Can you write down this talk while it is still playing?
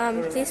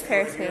Please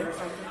pray with me.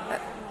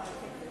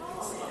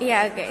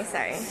 Yeah, okay,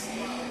 sorry.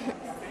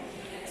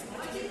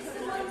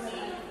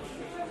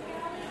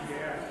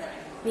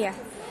 Yeah.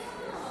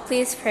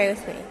 Please pray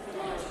with me.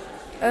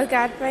 O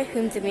God, by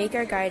whom the meek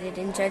are guided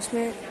in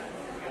judgment.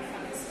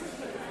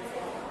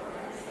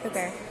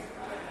 Okay.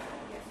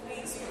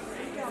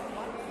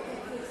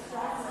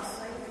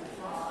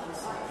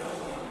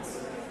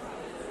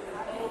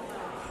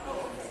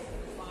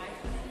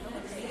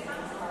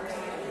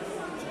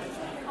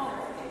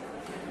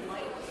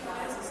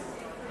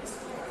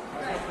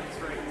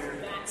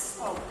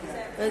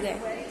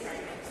 Okay.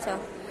 So,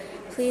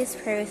 please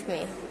pray with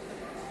me.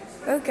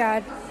 O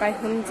God, by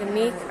whom the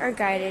meek are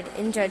guided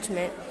in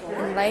judgment,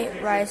 and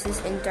light rises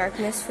in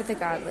darkness for the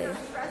godly,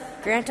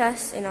 grant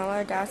us, in all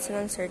our doubts and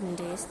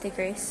uncertainties, the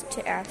grace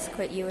to ask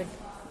what you would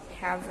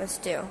have us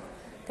do,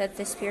 that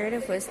the spirit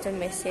of wisdom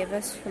may save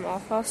us from all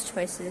false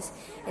choices,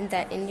 and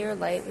that in your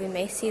light we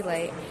may see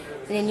light,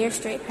 and in your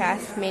straight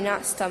path may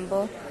not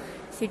stumble,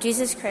 through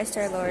Jesus Christ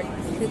our Lord,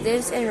 who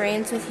lives and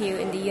reigns with you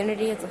in the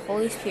unity of the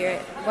Holy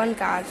Spirit, one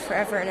God,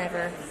 forever and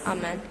ever.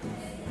 Amen.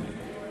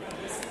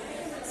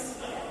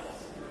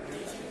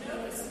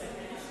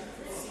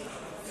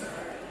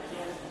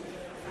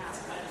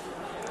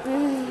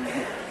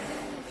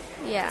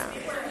 Yeah.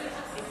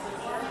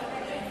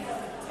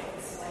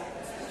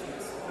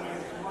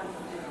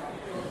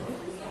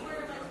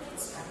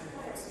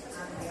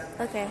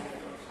 Okay.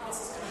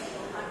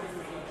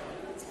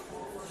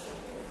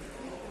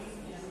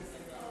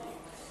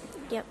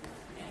 Yep.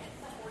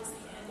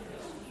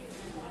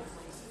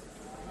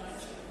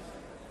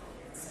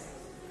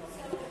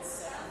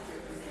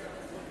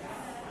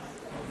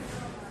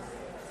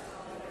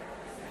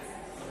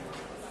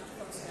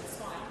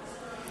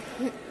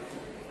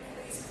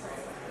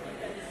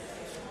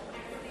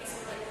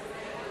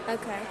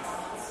 Okay.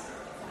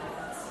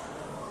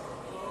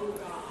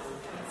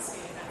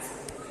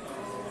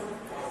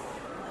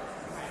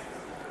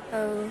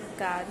 Oh,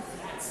 God.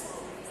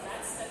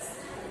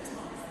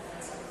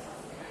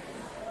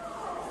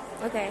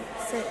 Okay,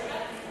 so,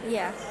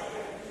 yeah.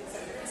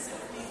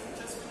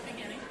 Just from the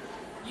beginning,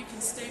 you can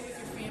stay with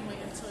your family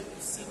until you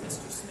see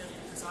Mr. Smith,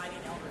 the presiding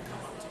elder, come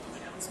up to do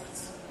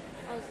announcements.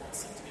 And we'll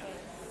sing together.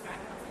 Okay?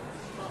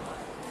 Well done.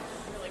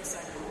 I'm really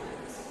excited.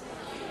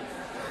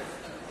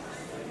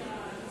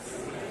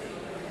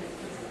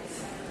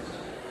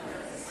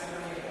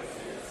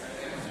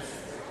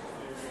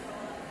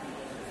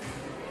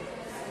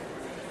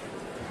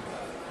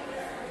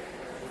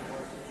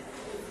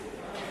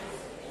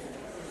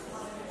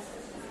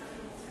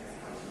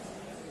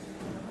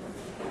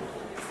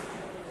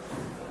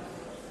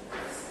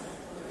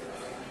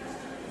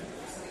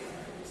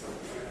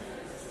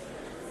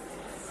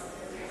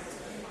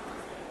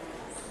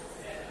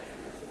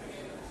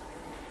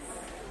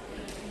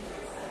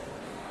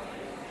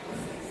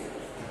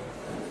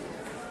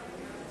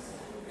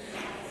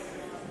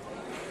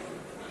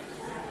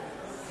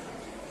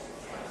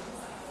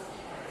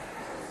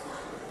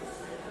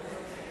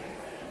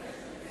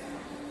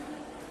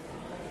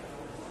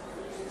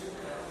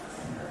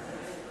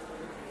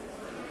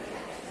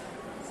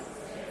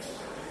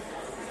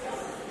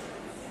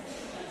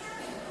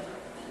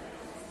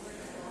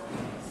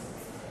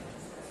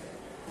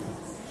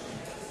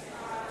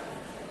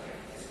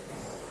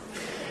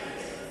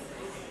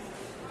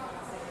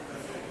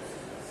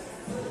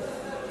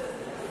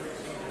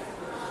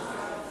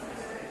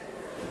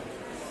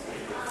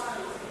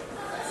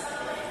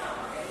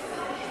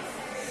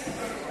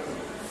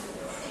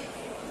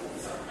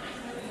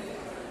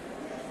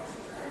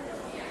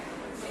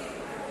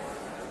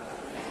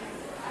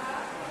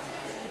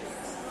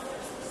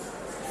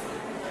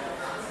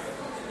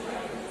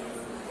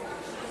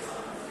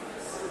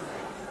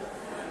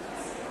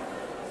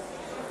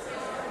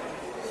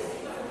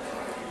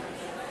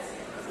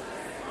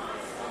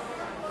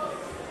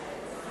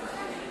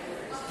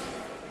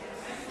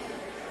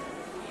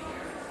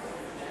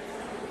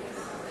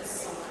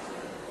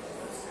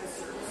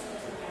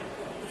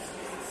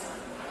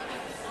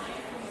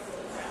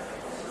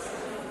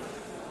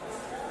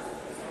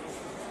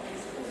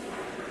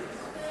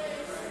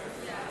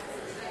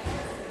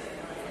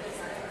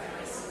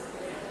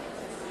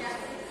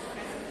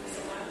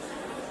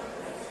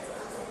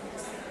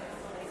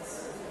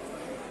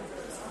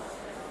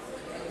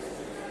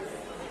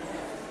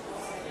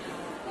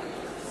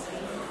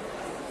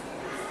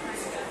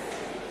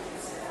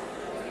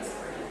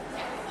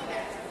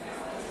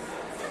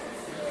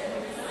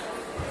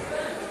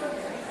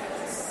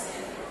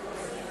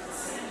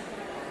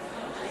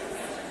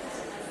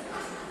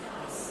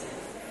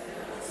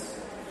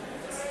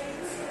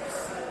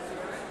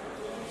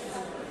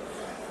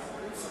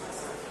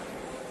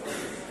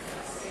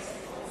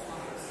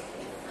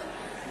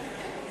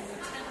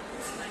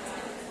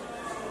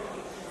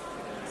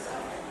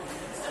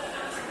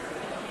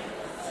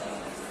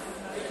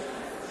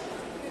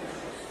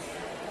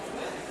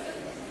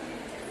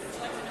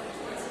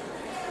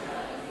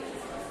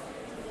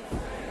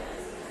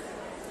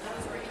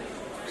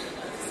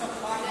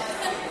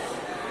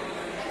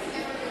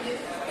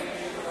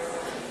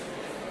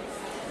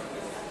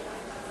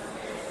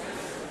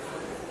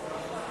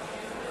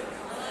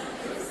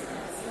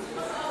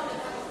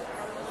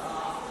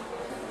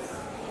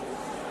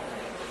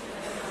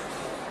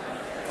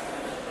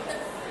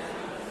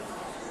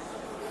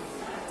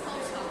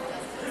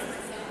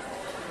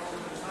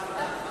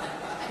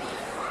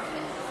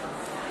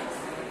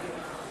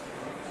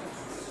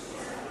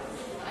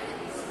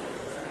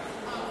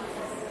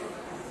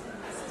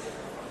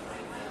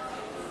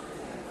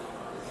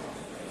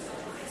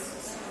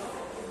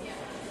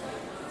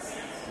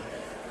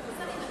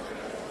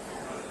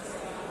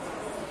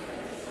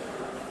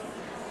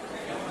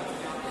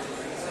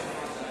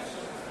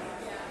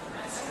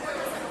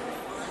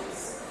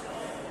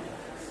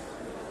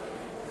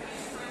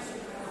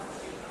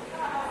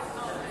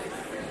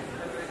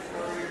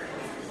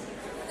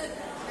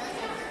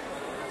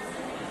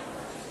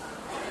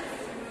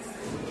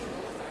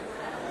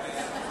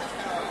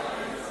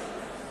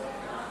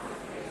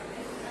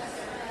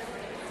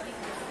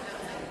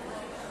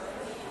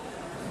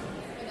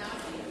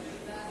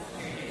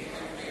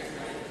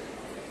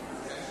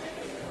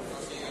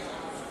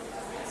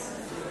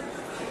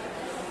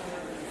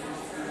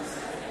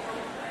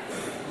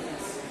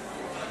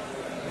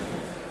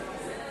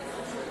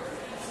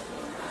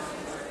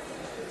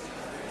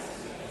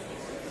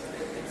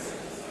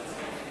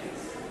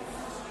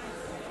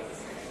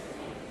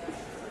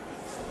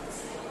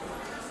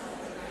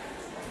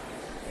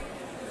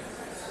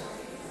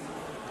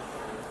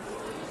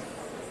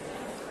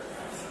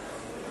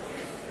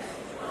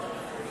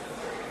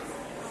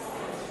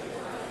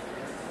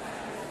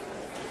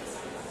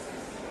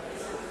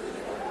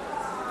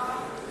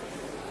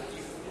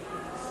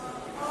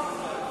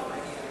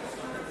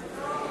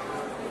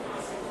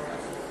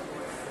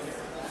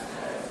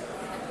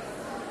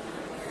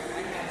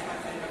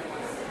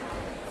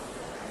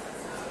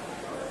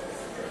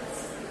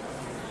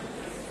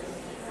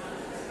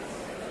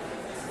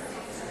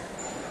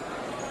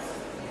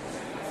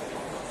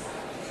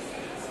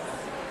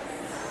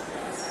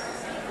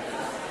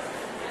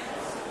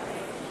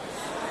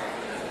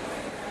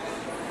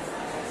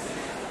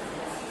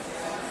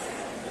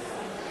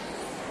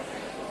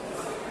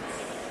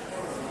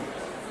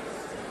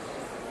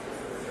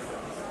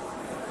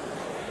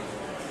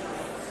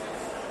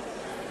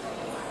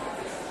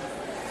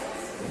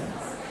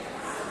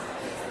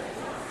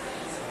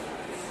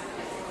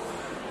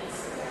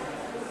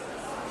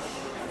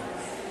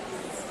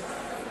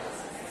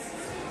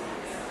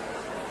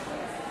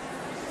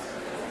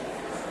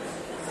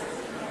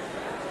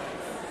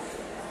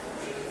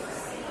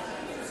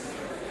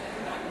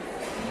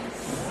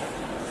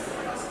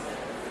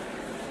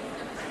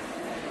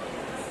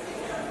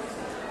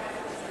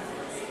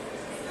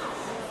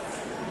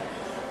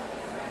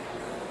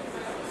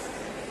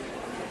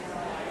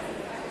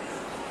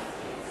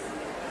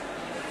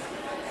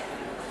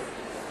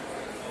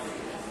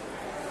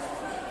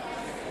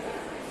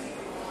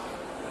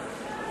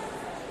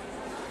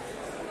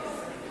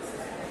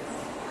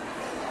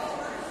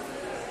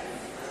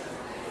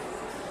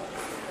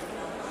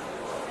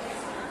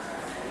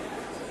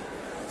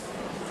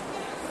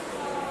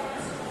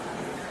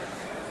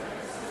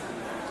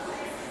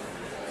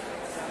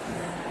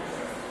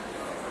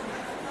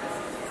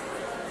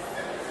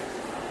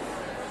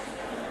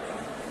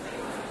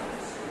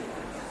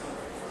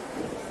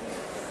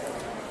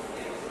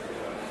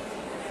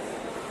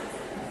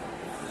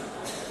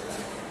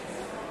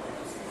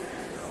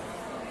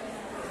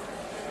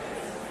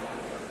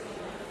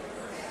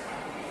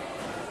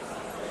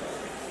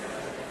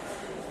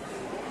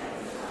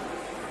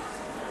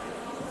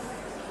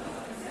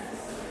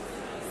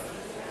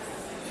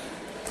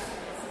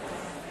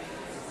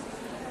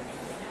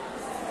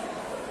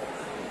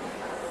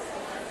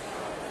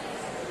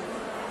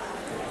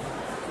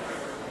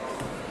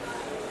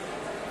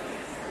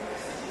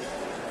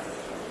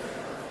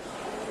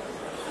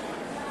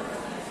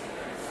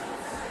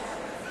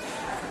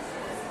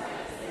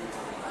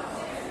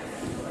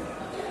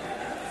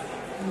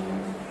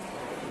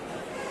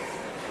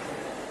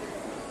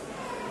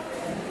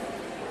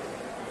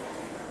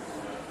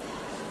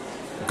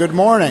 Good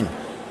morning.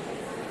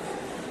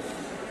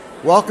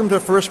 Welcome to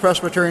First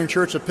Presbyterian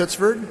Church of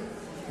Pittsford.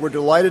 We're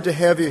delighted to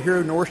have you here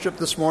in worship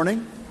this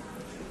morning.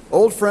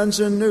 Old friends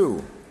and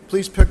new,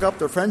 please pick up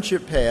the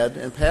friendship pad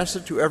and pass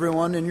it to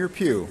everyone in your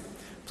pew.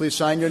 Please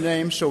sign your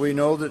name so we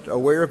know that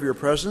aware of your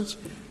presence,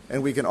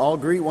 and we can all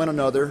greet one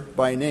another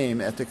by name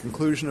at the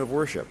conclusion of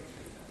worship.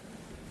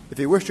 If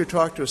you wish to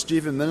talk to a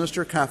Stephen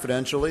minister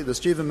confidentially, the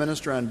Stephen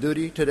minister on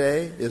duty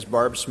today is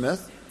Barb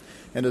Smith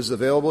and is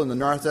available in the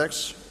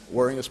narthex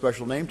wearing a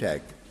special name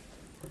tag.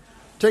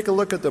 Take a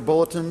look at the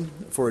bulletin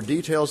for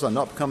details on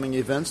upcoming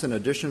events and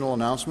additional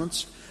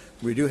announcements.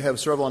 We do have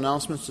several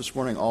announcements this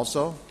morning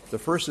also. The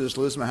first is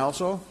Liz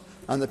Mahalso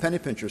on the penny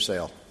pincher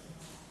sale.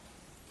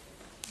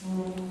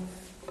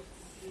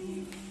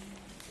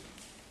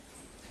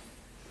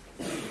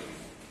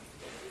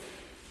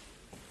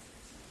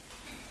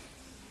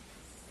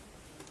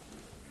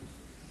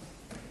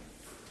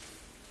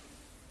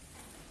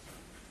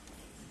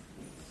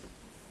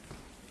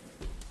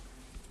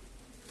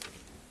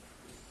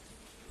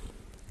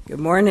 Good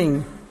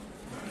morning.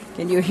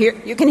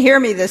 You can hear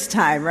me this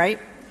time, right?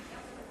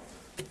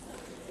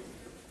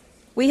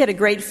 We had a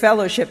great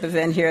fellowship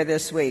event here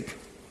this week.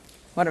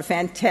 What a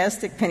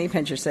fantastic penny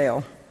pincher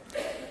sale.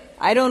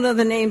 I don't know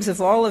the names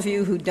of all of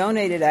you who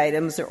donated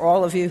items or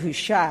all of you who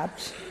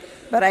shopped,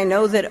 but I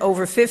know that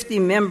over 50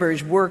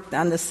 members worked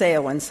on the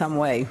sale in some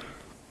way.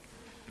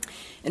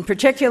 In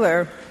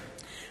particular,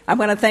 I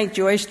want to thank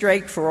Joyce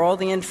Drake for all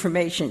the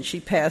information she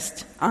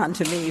passed on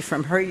to me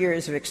from her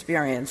years of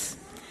experience,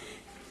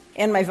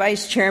 and my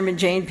Vice Chairman,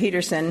 Jane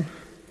Peterson,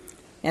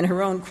 in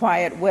her own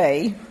quiet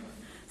way,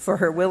 for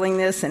her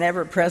willingness and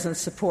ever-present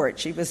support.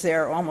 She was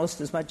there almost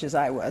as much as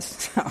I was.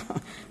 So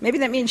maybe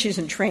that means she's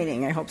in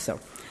training. I hope so.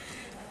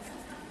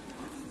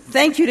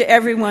 Thank you to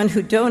everyone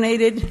who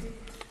donated,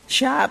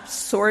 shopped,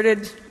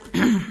 sorted,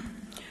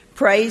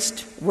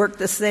 priced, worked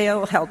the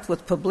sale, helped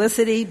with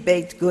publicity,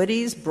 baked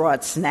goodies,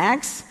 brought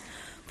snacks,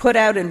 put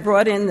out and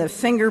brought in the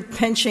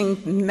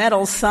finger-pinching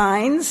metal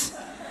signs,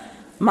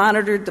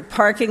 monitored the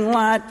parking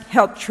lot,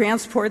 helped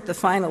transport the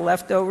final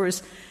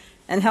leftovers,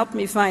 and helped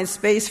me find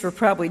space for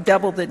probably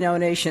double the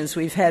donations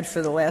we've had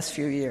for the last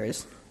few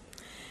years.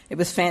 It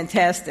was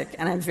fantastic,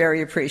 and I'm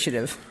very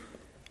appreciative.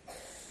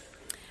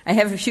 I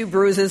have a few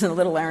bruises and a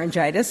little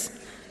laryngitis,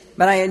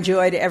 but I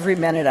enjoyed every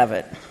minute of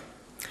it.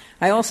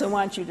 I also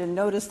want you to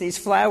notice these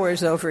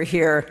flowers over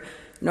here.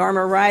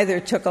 Norma Ryther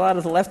took a lot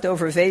of the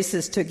leftover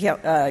vases to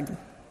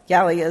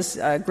Gallia's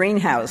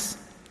greenhouse,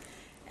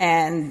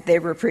 and they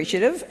were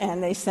appreciative,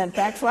 and they sent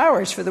back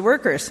flowers for the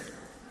workers.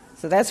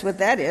 So that's what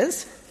that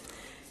is.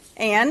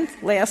 And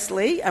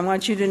lastly, I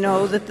want you to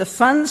know that the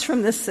funds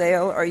from this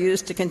sale are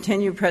used to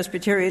continue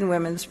Presbyterian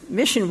women's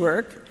mission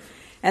work,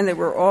 and that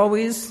we're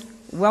always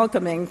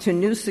welcoming to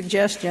new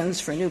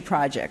suggestions for new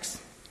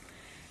projects.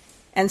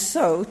 And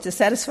so, to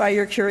satisfy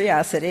your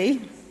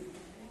curiosity,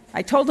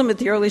 I told them at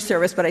the early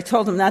service, but I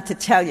told them not to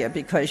tell you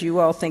because you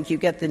all think you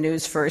get the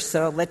news first,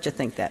 so I'll let you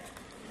think that.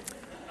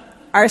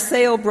 Our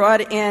sale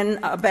brought in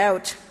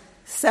about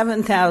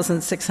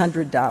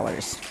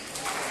 $7,600.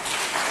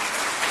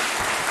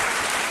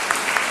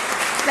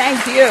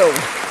 Thank you.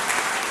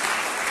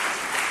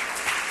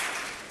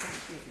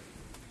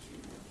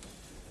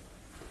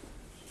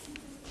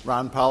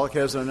 Ron Pollock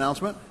has an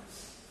announcement.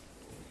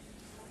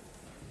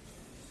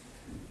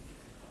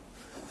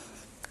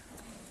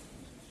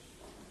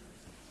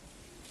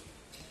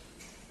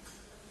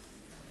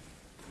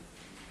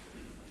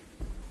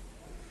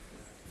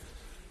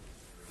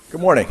 Good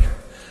morning.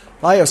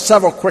 I have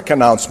several quick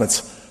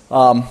announcements.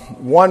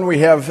 One, we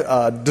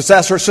have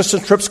disaster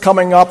assistance trips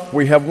coming up.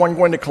 We have one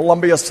going to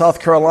Columbia, South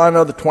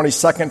Carolina, the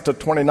 22nd to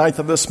 29th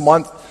of this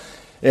month.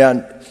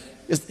 And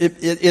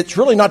it's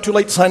really not too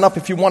late to sign up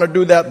if you want to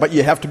do that, but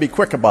you have to be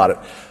quick about it.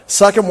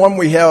 Second one,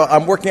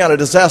 I'm working on a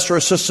disaster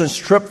assistance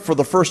trip for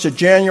the 1st of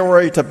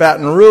January to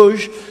Baton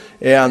Rouge.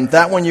 And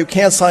that one you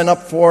can sign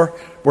up for.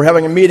 We're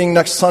having a meeting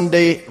next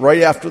Sunday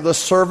right after this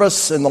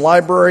service in the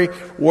library,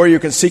 or you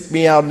can seek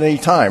me out at any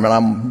time, and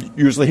I'm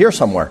usually here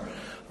somewhere.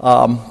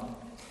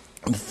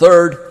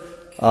 Third,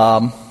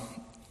 a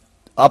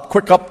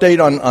quick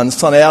update on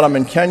son Adam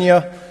in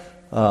Kenya.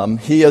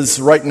 He is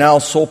right now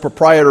sole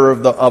proprietor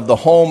of the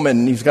home,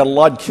 and he's got a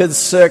lot of kids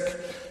sick,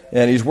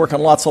 and he's working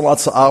lots and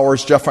lots of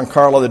hours. Jeff and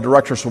Carla, the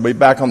directors, will be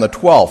back on the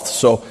 12th,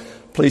 so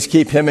please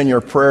keep him in your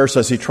prayers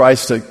as he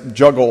tries to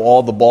juggle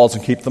all the balls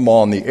and keep them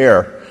all in the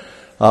air.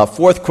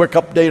 Fourth, quick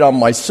update on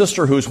my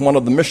sister, who's one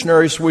of the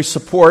missionaries we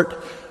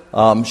support.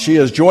 She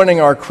is joining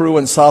our crew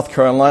in South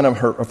Carolina.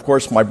 Of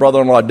course, my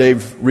brother-in-law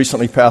Dave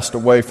recently passed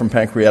away from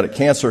pancreatic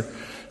cancer.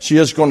 She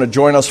is going to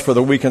join us for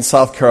the week in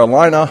South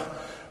Carolina,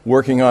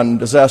 working on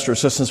disaster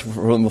assistance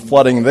from the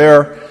flooding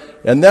there.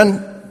 And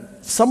then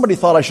somebody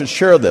thought I should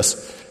share this.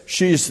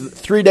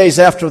 3 days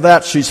after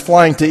that, she's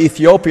flying to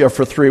Ethiopia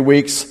for 3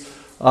 weeks.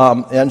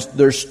 And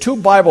there's 2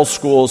 Bible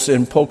schools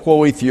in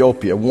Pokwo,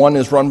 Ethiopia. One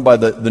is run by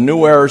the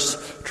Nuers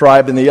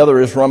tribe, and the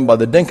other is run by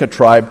the Dinka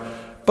tribe.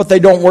 But they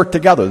don't work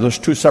together. There's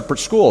 2 separate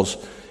schools.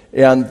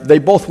 and they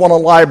both want a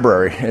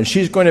library. And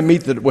she's going to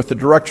meet with the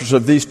directors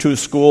of these two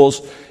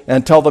schools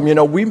and tell them,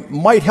 we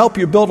might help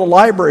you build a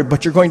library,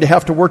 but you're going to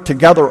have to work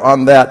together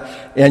on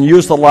that and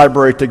use the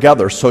library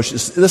together. So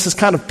this is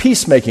kind of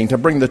peacemaking to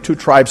bring the two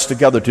tribes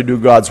together to do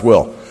God's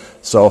will.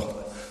 So.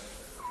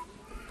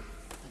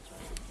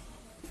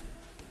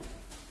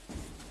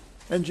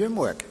 And Jim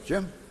Wick.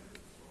 Jim.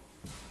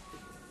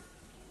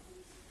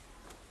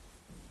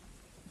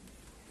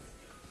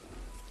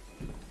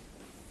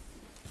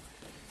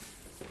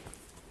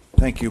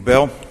 Thank you,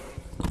 Bill.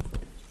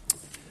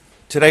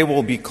 Today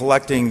we'll be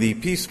collecting the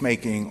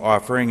peacemaking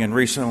offering, and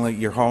recently at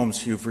your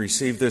homes you've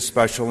received this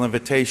special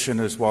invitation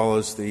as well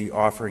as the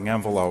offering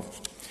envelope.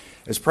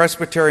 As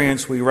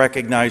Presbyterians, we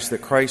recognize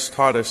that Christ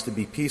taught us to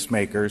be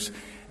peacemakers,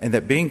 and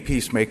that being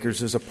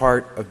peacemakers is a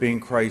part of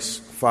being Christ's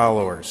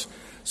followers.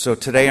 So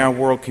today on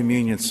World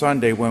Communion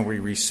Sunday, when we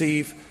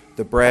receive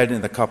the bread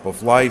and the cup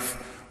of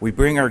life, we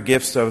bring our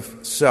gifts of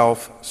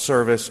self,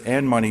 service,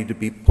 and money to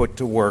be put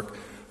to work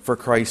for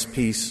Christ's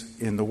peace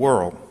in the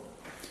world.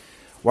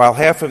 While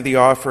half of the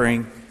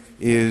offering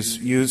is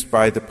used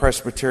by the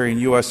Presbyterian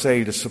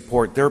USA to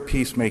support their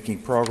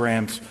peacemaking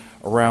programs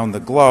around the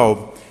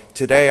globe,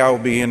 today I will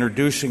be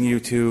introducing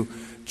you to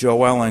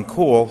Joellen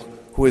Cool,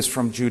 who is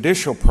from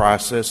Judicial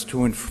Process,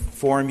 to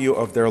inform you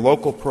of their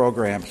local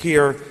program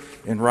here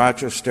in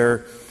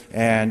Rochester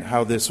and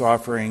how this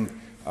offering,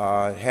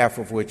 half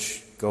of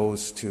which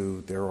goes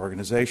to their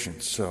organization.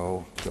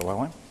 So,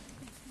 Joellen.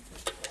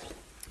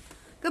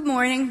 Good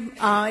morning.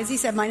 As he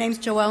said, my name is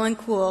Joellen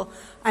Cool.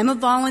 I'm a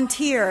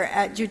volunteer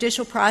at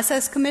Judicial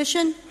Process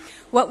Commission.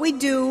 What we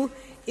do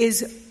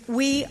is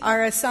we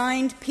are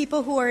assigned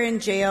people who are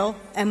in jail,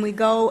 and we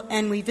go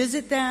and we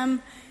visit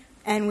them,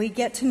 and we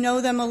get to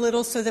know them a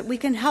little so that we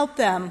can help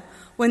them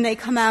when they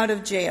come out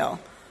of jail.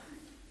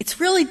 It's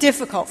really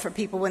difficult for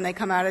people when they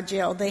come out of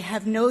jail.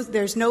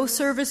 There's no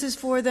services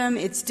for them.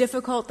 It's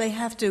difficult. They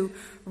have to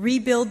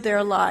rebuild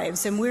their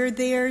lives, and we're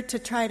there to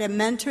try to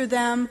mentor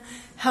them,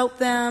 help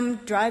them,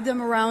 drive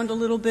them around a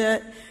little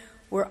bit.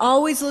 We're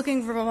always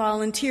looking for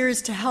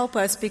volunteers to help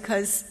us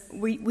because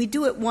we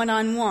do it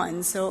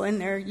one-on-one. So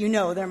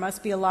there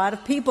must be a lot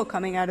of people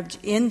coming out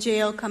of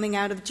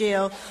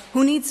jail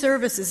who need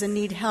services and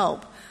need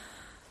help.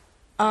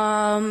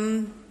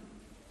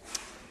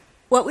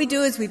 What we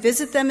do is we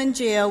visit them in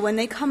jail. When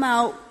they come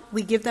out,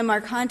 we give them our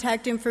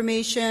contact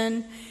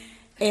information,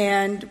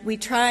 and we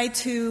try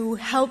to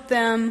help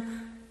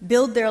them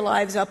build their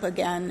lives up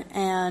again.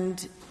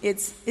 And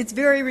it's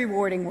very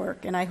rewarding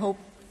work, and I hope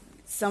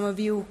some of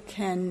you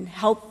can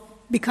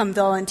help become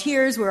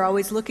volunteers. We're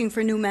always looking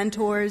for new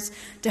mentors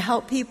to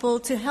help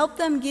people, to help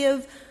them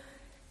give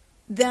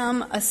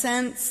them a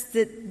sense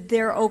that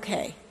they're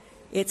okay.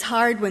 It's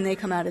hard when they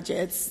come out of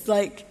jail. It's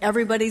like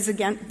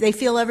they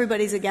feel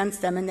everybody's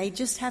against them, and they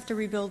just have to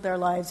rebuild their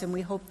lives, and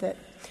we hope that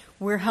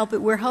we're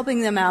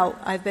helping them out.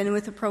 I've been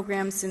with the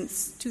program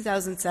since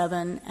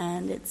 2007,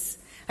 and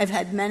I've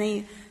had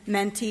many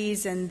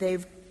mentees,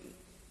 and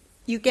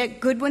you get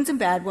good ones and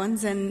bad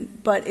ones,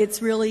 but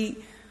it's really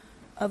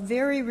a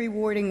very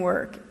rewarding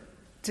work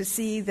to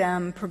see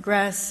them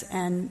progress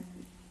and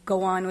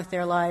go on with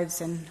their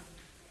lives, and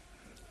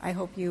I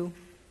hope you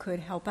could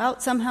help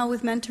out somehow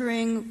with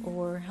mentoring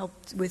or help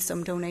with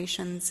some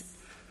donations.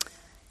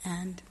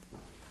 And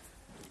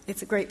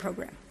it's a great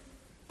program.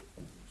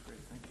 Great,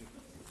 thank you.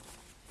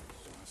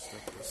 So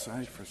I'll step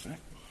aside for a sec.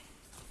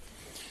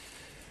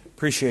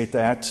 Appreciate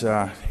that.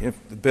 A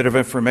bit of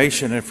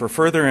information. And for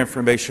further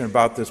information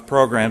about this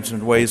programs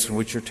and ways in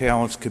which your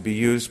talents could be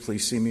used,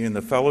 please see me in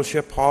the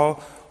fellowship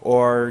hall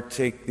or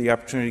take the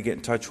opportunity to get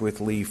in touch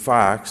with Lee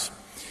Fox.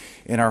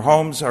 In our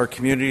homes, our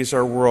communities,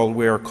 our world,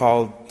 we are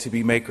called to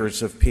be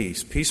makers of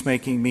peace.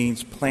 Peacemaking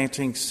means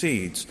planting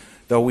seeds,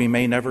 though we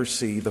may never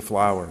see the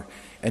flower,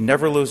 and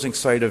never losing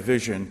sight of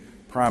vision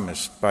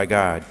promised by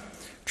God.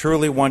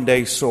 Truly, one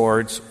day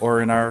swords,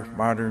 or in our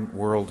modern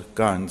world,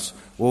 guns,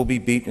 will be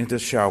beaten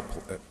into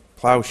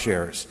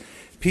plowshares.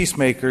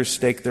 Peacemakers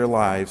stake their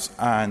lives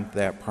on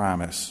that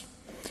promise.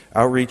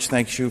 Outreach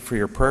thanks you for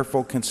your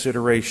prayerful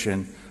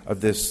consideration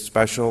of this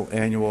special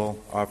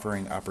annual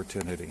offering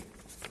opportunity.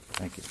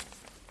 Thank you.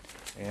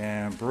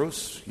 And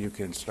Bruce, you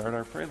can start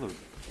our prelude.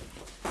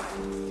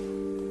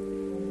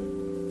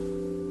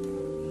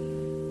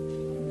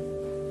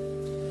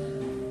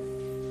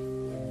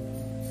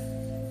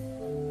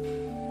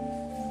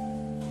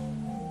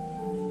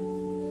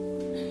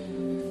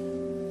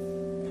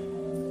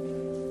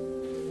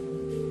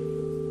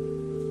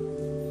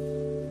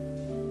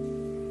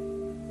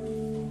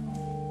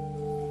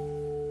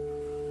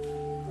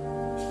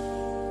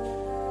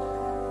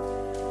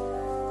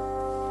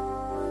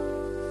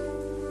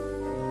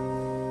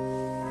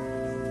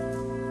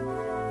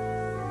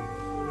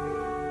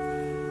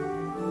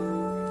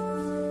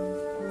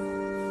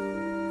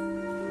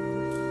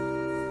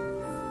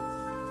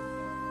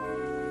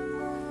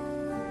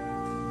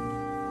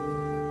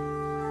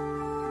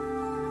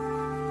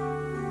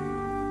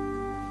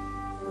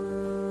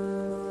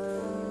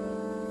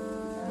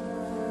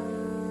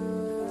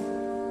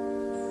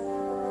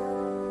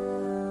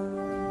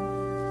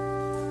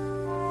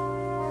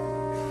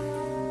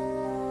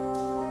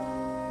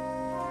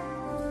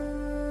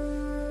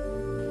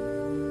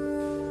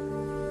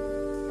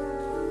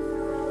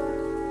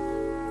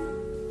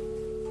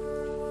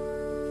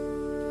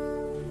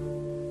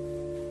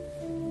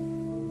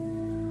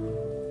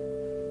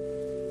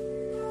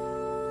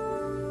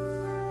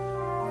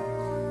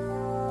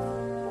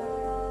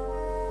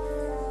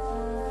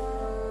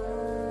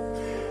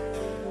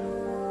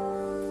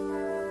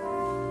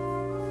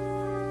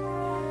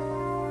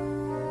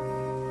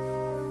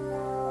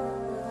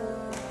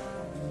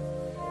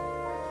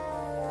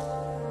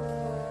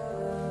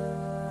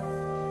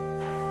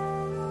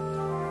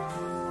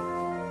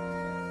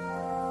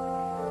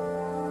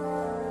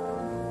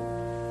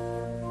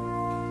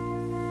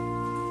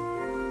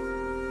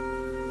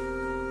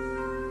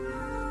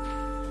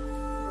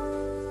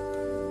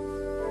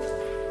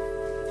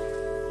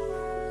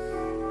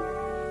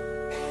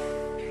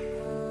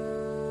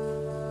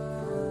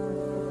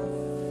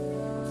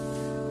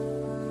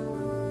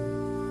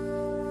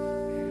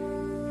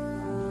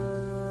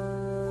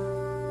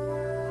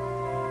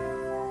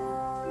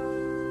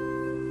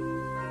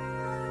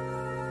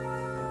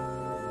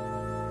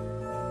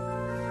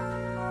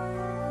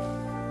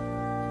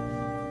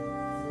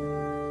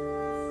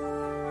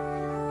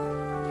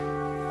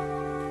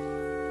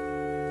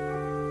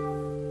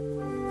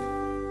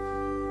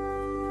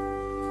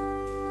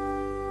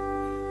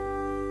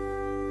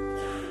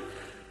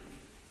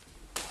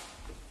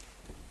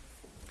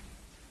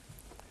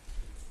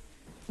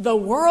 The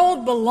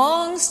world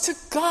belongs to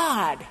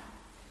God.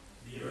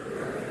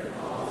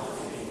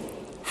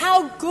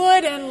 How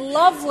good and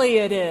lovely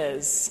it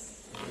is.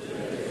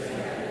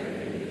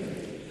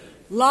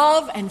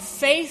 Love and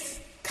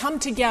faith come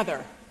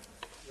together.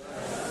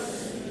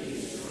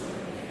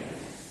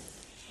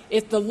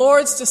 If the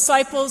Lord's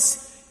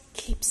disciples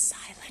keep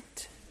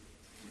silent.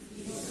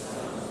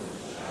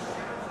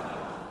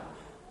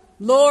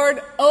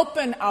 Lord,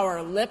 open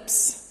our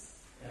lips.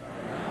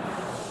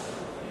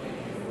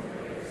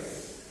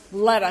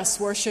 Let us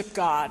worship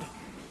God.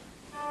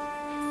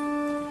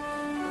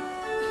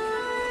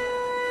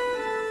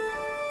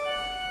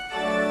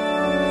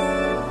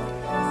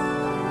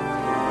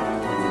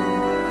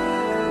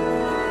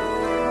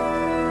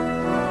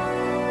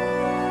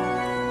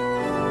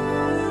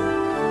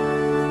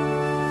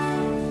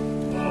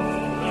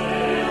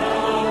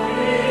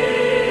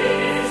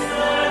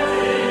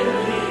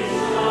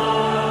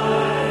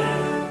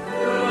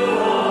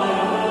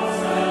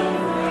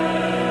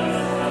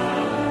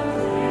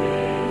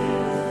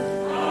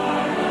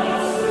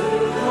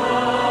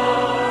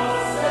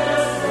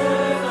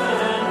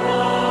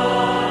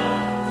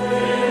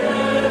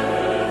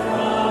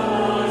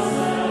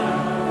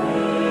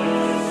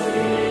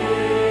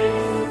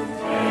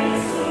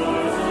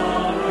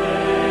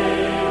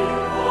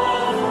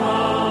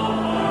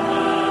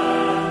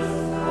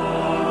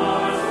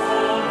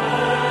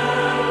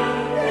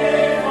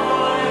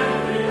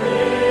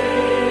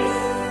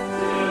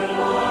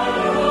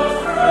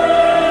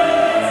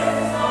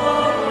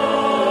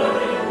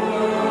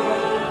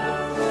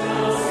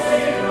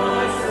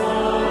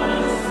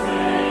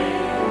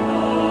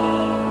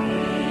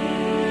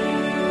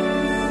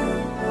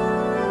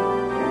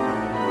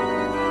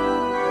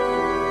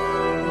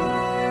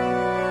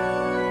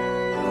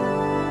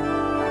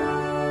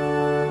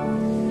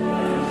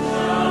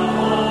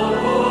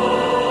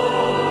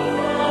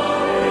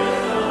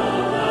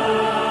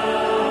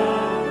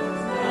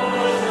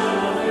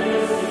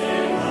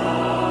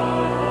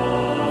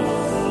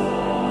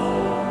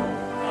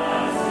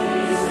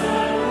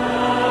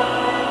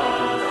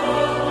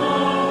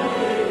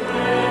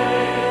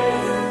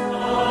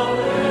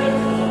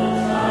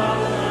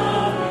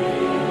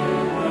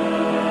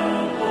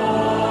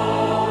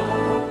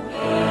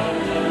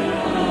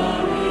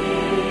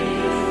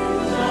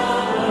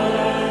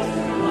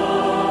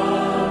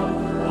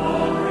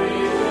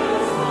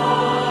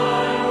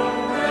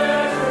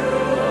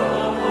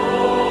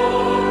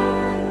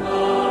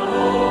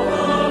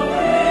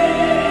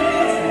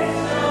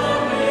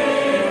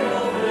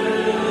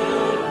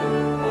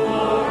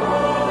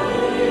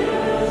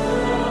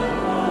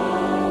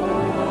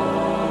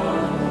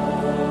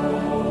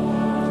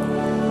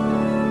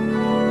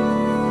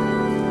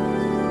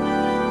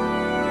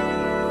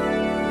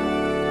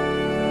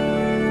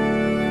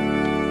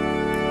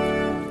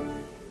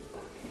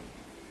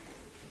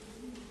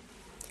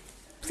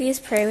 Please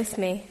pray with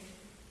me.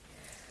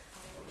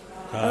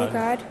 O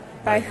God,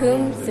 by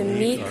whom the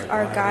meek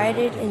are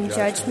guided in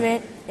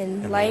judgment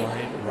and light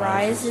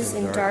rises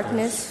in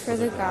darkness for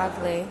the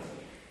godly,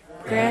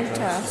 grant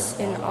us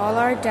in all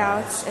our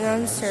doubts and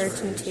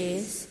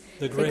uncertainties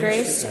the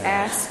grace to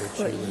ask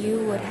what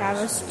you would have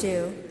us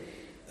do,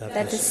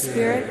 that the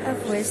Spirit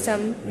of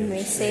wisdom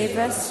may save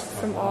us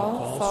from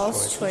all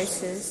false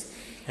choices,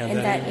 and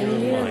that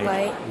in your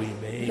light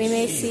we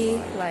may see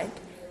light,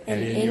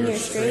 and in your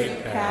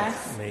straight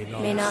path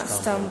may not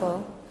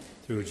stumble.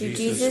 Through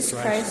Jesus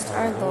Christ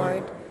our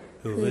Lord,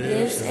 who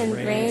lives and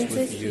reigns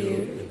with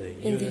you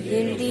in the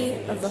unity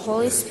of the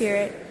Holy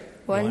Spirit,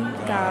 one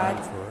God,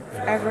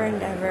 forever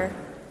and ever.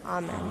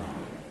 Amen.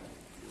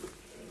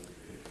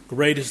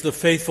 Great is the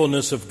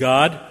faithfulness of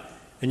God,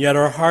 and yet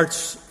our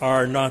hearts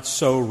are not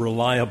so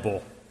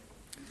reliable.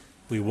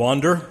 We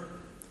wander,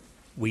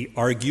 we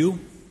argue,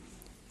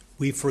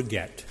 we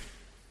forget.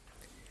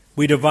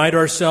 We divide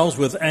ourselves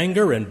with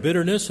anger and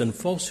bitterness and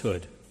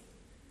falsehood.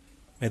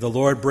 May the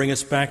Lord bring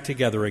us back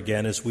together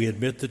again as we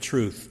admit the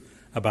truth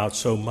about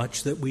so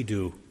much that we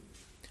do.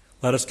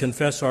 Let us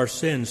confess our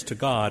sins to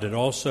God and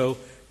also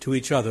to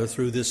each other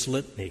through this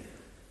litany.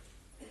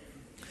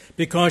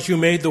 Because you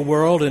made the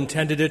world,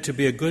 intended it to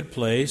be a good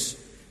place,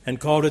 and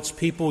called its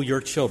people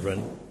your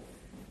children,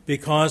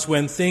 because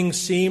when things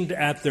seemed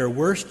at their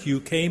worst, you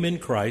came in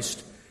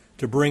Christ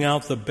to bring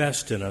out the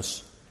best in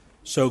us.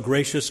 So,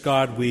 gracious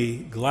God, we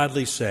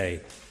gladly say,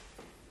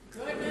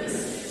 Goodness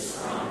is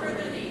stronger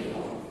than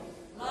evil.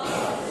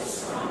 Love is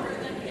stronger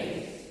than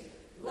hate.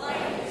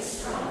 Light is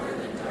stronger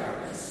than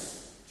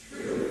darkness.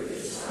 Truth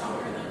is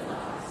stronger than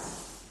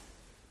lies.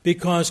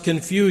 Because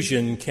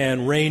confusion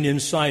can reign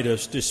inside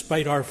us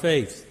despite our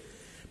faith.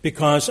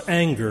 Because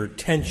anger,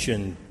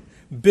 tension,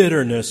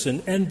 bitterness,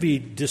 and envy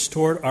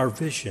distort our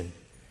vision.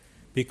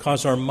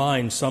 Because our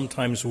minds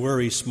sometimes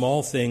worry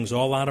small things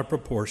all out of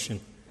proportion.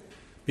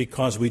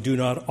 Because we do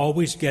not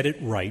always get it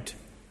right,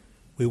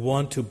 we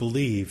want to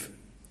believe.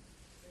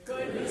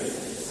 Goodness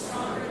is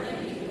stronger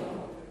than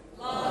evil.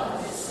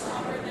 Love is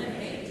stronger than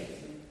hate.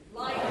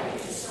 Light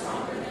is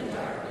stronger than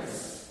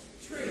darkness.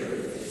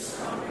 Truth is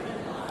stronger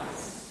than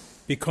lies.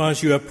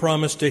 because you have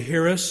promised to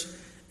hear us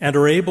and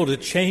are able to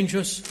change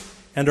us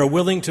and are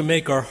willing to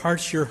make our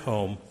hearts your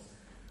home,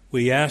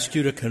 we ask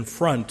you to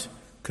confront,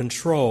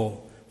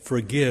 control,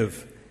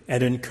 forgive,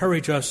 and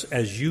encourage us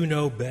as you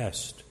know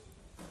best.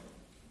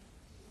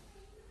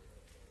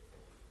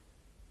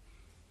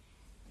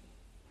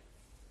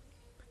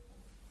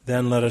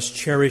 Then let us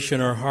cherish in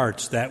our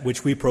hearts that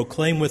which we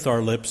proclaim with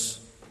our lips.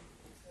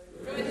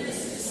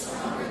 Goodness is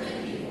stronger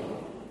than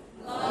evil.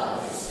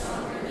 Love is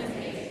stronger than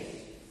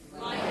hate.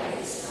 Light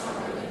is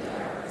stronger than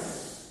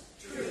darkness.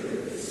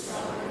 Truth is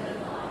stronger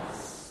than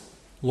lies.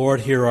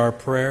 Lord, hear our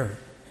prayer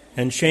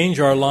and change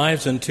our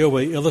lives until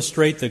we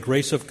illustrate the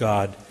grace of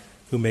God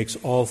who makes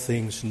all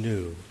things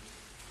new.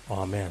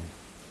 Amen.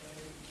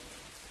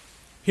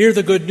 Hear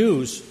the good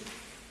news.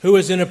 Who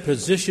is in a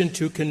position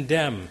to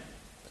condemn?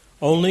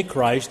 Only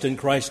Christ, and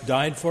Christ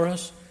died for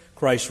us.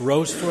 Christ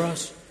rose for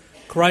us.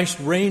 Christ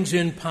reigns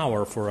in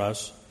power for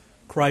us.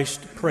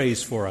 Christ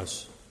prays for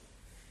us.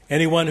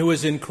 Anyone who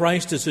is in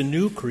Christ is a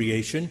new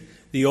creation.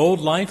 The old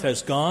life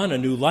has gone, a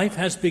new life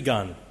has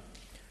begun.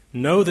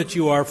 Know that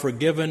you are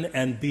forgiven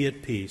and be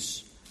at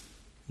peace.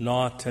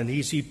 Not an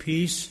easy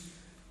peace,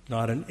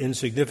 not an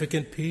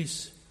insignificant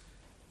peace,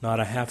 not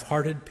a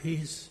half-hearted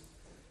peace,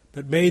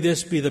 but may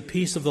this be the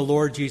peace of the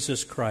Lord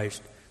Jesus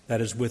Christ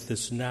that is with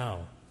us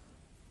now.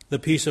 The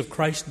peace of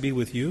Christ be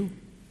with you.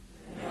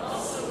 And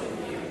also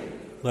with you.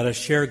 Let us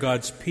share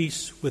God's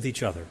peace with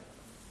each other.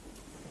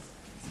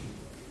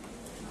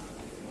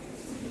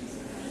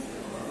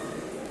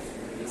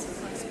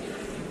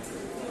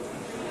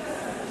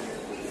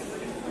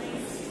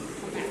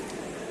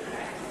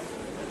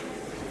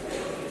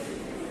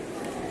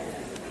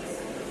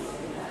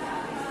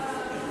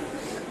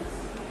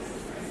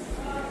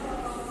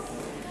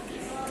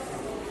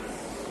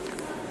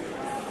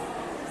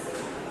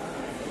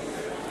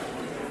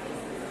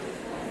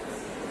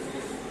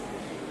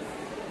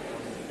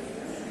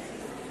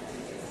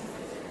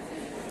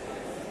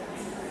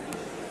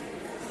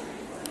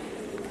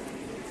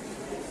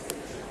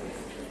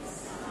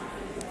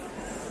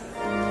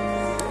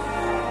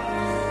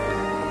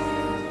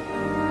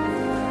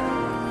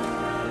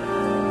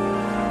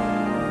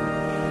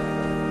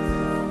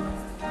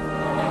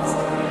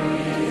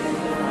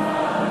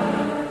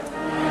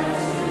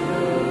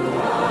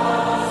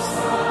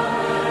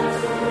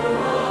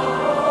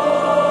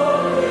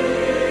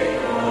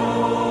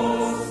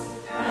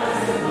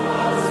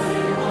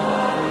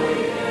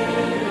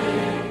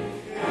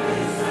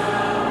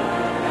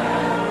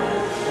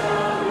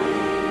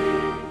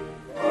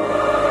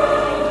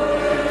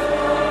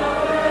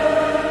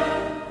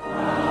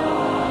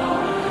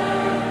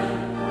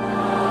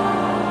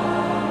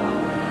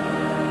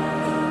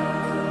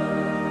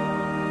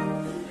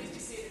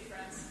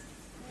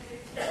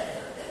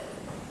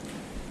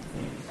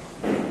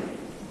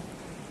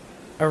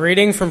 A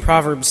reading from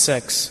Proverbs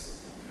 6.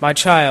 My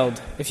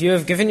child, if you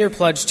have given your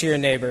pledge to your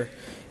neighbor,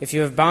 if you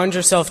have bound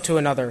yourself to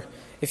another,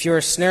 if you are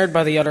snared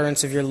by the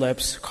utterance of your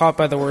lips, caught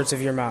by the words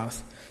of your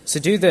mouth, so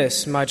do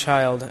this, my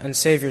child, and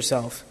save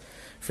yourself,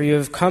 for you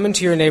have come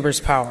into your neighbor's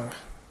power.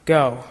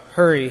 Go,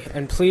 hurry,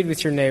 and plead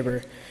with your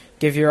neighbor.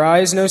 Give your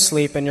eyes no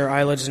sleep and your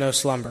eyelids no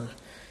slumber.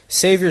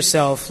 Save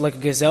yourself like a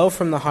gazelle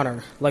from the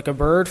hunter, like a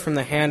bird from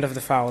the hand of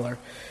the fowler.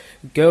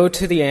 Go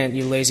to the ant,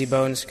 you lazy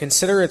bones,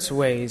 consider its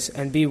ways,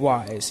 and be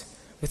wise.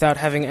 Without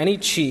having any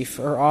chief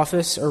or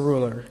office or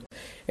ruler,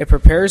 it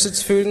prepares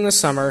its food in the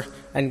summer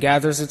and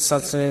gathers its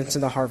sustenance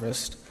in the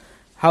harvest.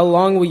 How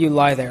long will you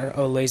lie there,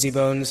 O lazy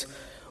bones?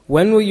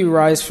 When will you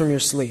rise from your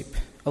sleep?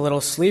 A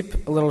little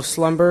sleep, a little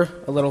slumber,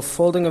 a little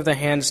folding of the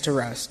hands to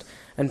rest,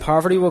 and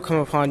poverty will come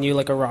upon you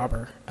like a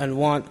robber, and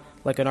want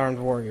like an armed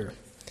warrior.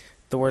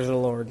 The word of the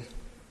Lord.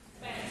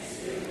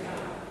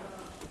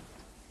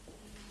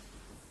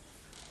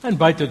 I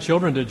invite the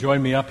children to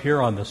join me up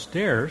here on the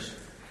stairs.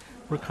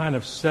 We're kind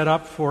of set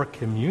up for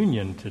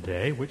communion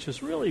today, which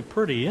is really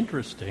pretty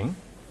interesting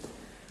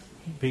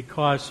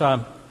because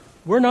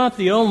we're not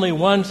the only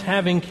ones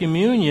having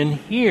communion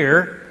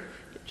here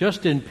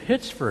just in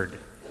Pittsford.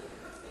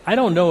 I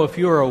don't know if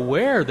you're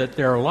aware that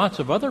there are lots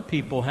of other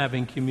people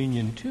having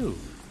communion too.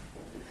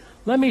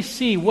 Let me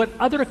see what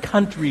other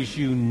countries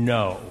you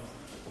know.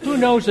 Who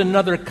knows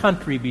another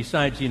country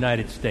besides the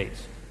United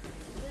States?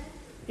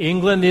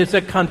 England is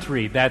a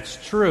country, that's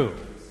true.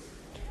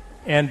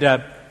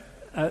 And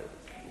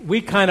we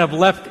kind of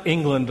left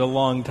England a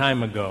long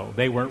time ago.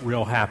 They weren't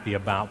real happy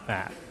about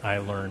that, I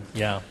learned,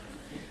 yeah.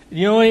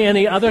 You know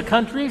any other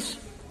countries?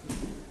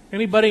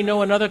 Anybody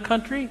know another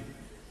country?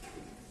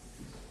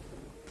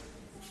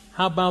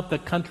 How about the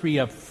country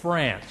of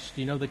France?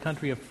 Do you know the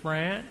country of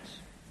France?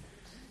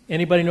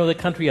 Anybody know the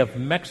country of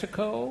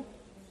Mexico?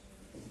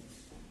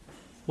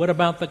 What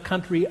about the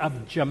country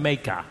of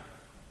Jamaica?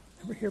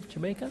 Ever hear of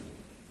Jamaica?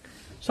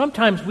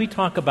 Sometimes we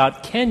talk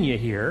about Kenya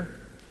here.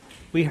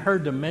 We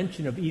heard the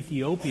mention of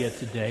Ethiopia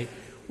today.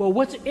 Well,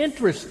 what's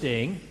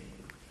interesting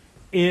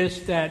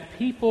is that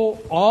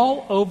people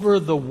all over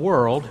the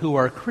world who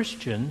are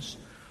Christians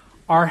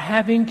are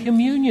having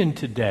communion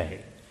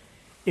today,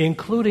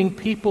 including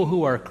people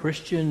who are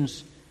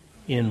Christians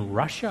in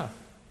Russia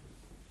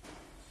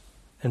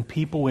and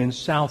people in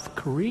South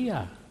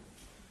Korea.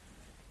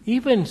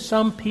 Even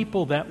some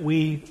people that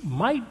we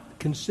might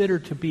consider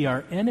to be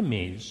our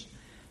enemies,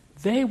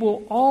 they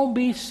will all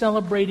be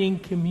celebrating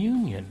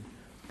communion.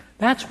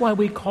 That's why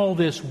we call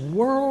this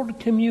World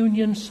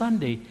Communion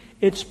Sunday.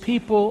 It's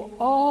people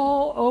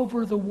all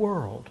over the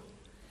world.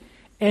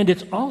 And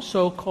it's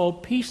also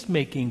called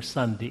Peacemaking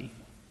Sunday.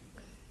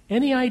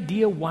 Any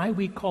idea why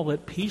we call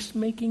it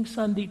Peacemaking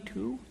Sunday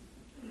too?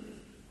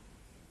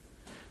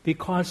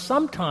 Because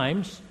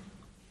sometimes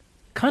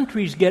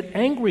countries get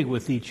angry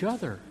with each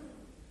other.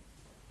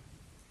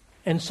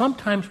 And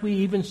sometimes we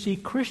even see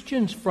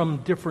Christians from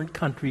different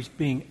countries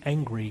being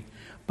angry.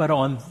 But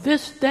on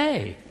this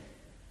day,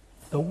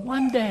 the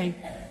one day,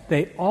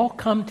 they all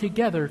come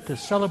together to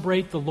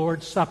celebrate the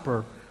Lord's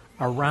Supper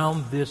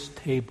around this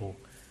table.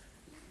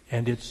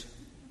 And it's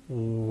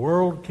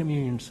World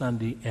Communion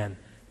Sunday and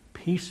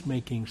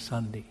Peacemaking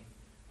Sunday.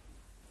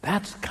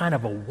 That's kind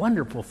of a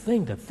wonderful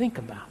thing to think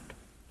about.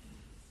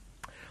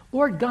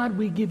 Lord God,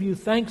 we give you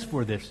thanks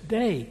for this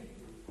day.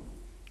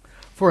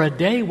 For a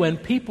day when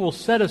people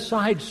set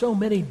aside so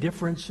many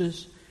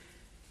differences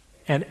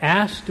and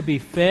ask to be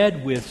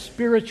fed with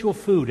spiritual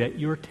food at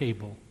your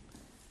table.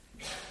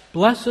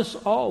 Bless us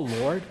all,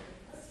 Lord,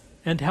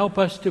 and help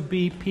us to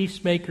be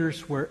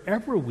peacemakers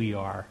wherever we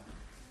are.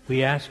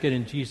 We ask it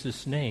in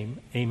Jesus' name.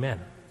 Amen.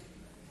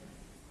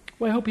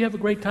 Well, I hope you have a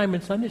great time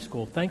in Sunday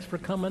school. Thanks for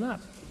coming up.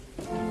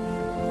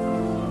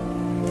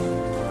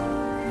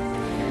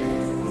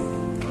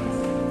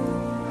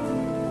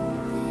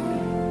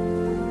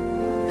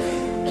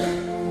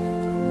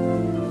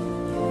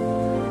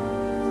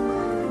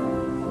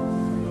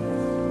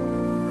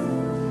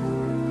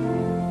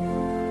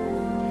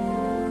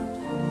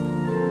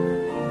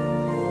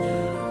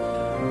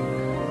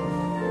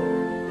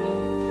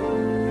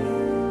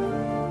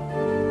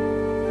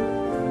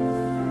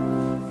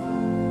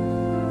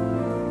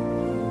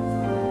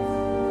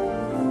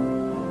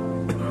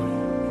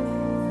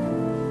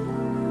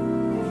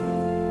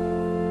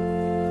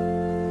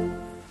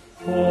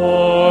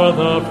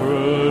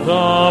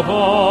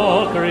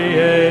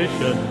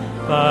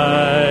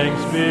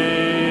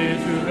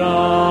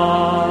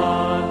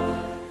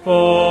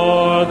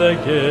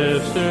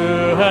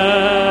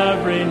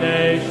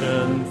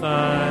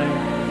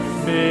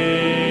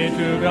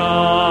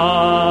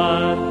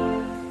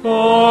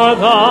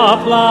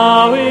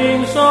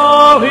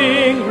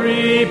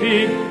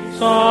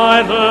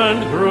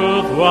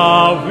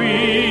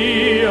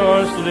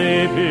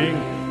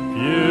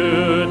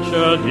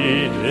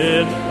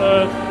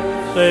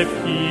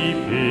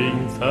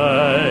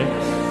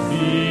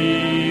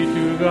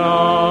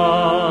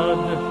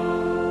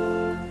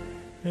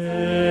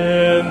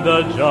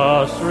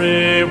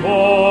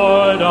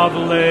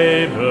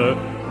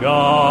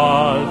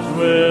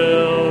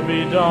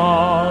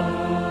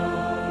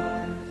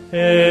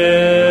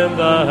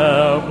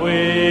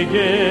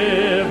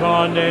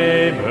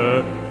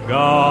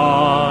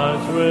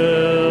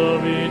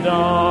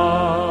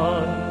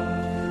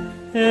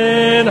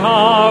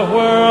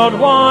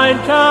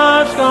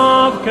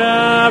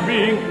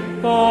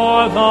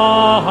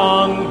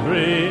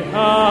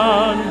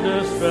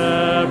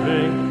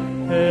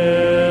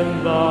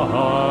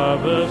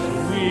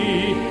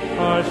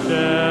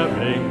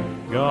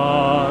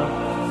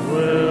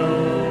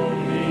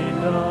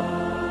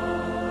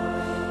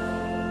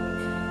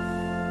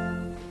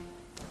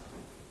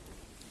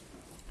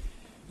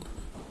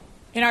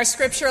 In our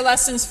scripture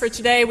lessons for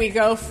today, we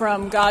go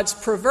from God's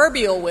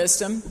proverbial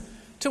wisdom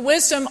to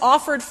wisdom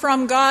offered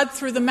from God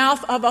through the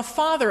mouth of a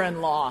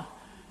father-in-law.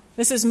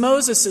 This is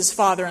Moses'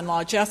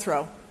 father-in-law,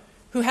 Jethro,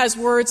 who has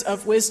words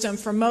of wisdom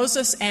for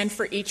Moses and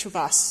for each of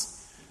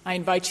us. I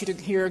invite you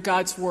to hear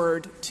God's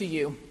word to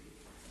you.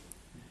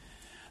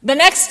 The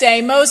next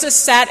day, Moses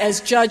sat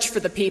as judge for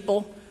the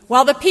people,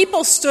 while the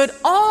people stood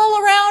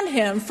all around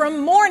him from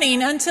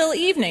morning until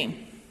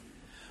evening.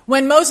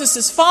 When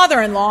Moses'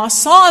 father-in-law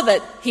saw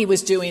that he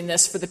was doing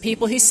this for the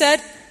people, he said,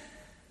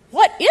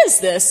 "What is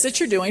this that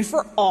you're doing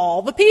for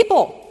all the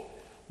people?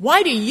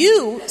 Why do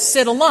you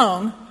sit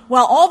alone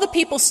while all the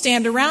people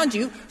stand around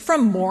you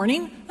from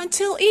morning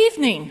until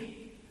evening?"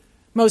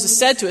 Moses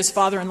said to his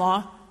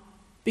father-in-law,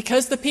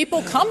 "Because the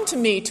people come to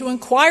me to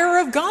inquire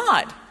of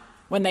God.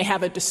 When they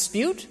have a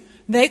dispute,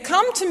 they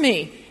come to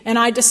me, and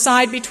I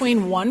decide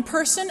between one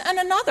person and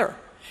another.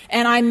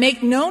 And I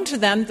make known to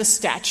them the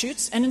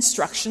statutes and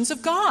instructions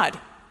of God."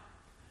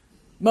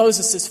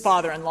 Moses'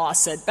 father-in-law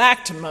said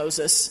back to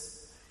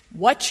Moses,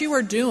 "What you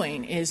are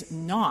doing is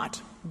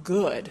not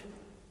good.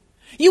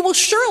 You will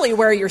surely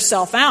wear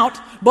yourself out,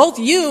 both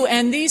you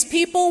and these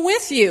people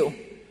with you.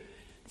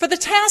 For the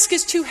task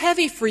is too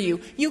heavy for you.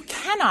 You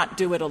cannot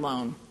do it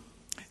alone.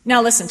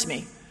 Now listen to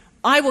me.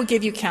 I will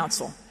give you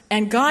counsel,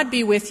 and God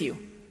be with you.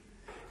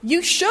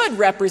 You should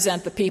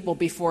represent the people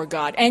before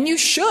God, and you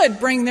should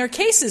bring their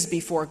cases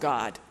before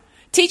God.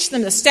 Teach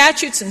them the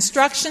statutes,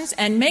 instructions,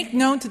 and make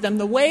known to them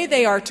the way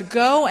they are to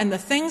go and the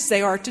things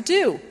they are to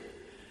do.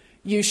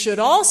 You should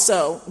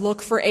also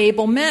look for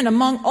able men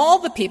among all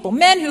the people,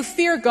 men who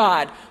fear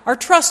God, are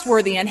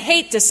trustworthy, and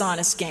hate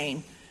dishonest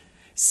gain.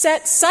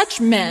 Set such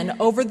men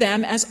over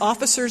them as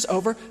officers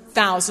over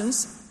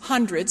thousands,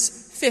 hundreds,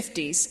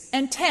 fifties,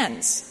 and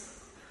tens.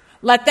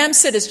 Let them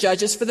sit as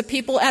judges for the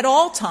people at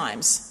all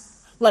times.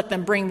 Let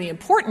them bring the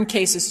important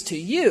cases to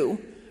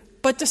you,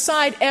 but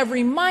decide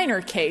every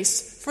minor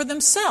case for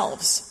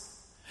themselves.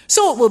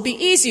 So it will be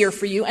easier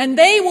for you, and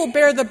they will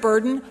bear the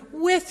burden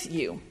with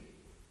you.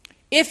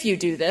 If you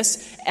do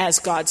this, as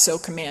God so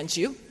commands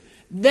you,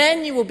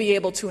 then you will be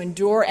able to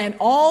endure, and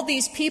all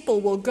these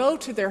people will go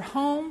to their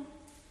home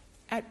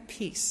at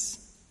peace.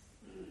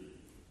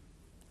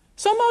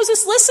 So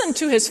Moses listened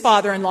to his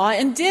father-in-law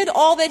and did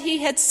all that he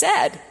had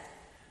said.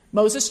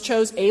 Moses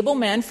chose able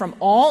men from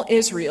all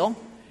Israel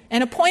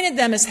and appointed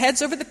them as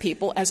heads over the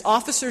people, as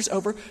officers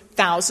over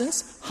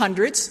thousands,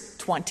 hundreds,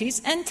 twenties,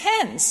 and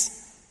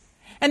tens.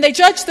 And they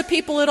judged the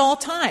people at all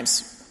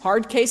times.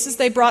 Hard cases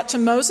they brought to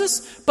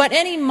Moses, but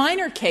any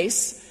minor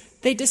case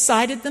they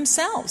decided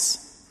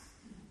themselves.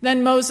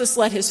 Then Moses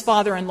let his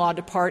father-in-law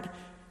depart,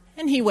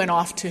 and he went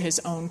off to his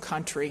own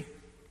country.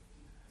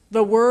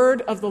 The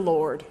word of the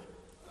Lord.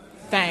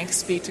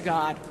 Thanks be to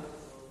God.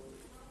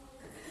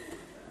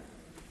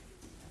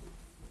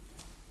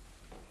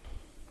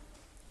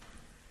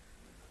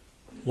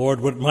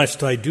 Lord, what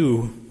must I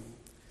do?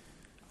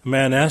 A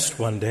man asked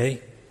one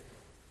day.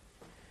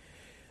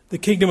 The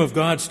kingdom of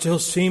God still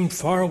seemed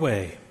far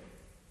away.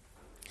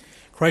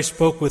 Christ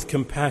spoke with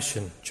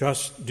compassion.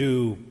 Just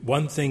do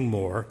one thing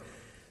more.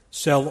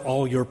 Sell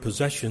all your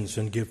possessions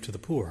and give to the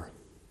poor.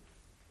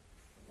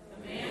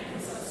 The man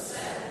was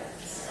upset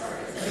and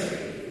started to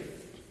read.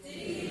 Did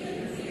he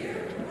even hear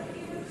what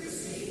he would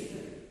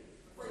receive?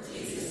 For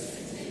Jesus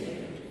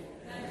continued,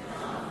 "Then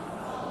come,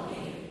 follow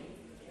me,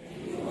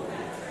 and you will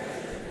have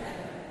treasure in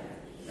heaven.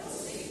 You'll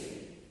see."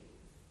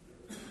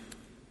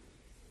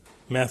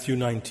 Matthew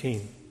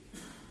 19.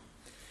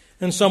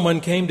 And someone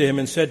came to him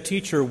and said,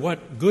 "Teacher,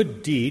 what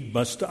good deed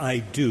must I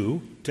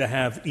do to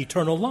have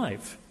eternal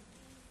life?"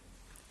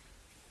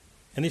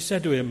 And he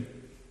said to him,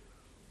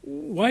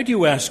 "Why do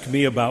you ask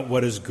me about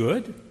what is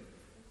good?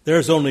 There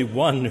is only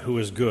one who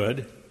is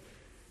good.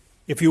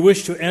 If you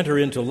wish to enter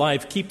into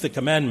life, keep the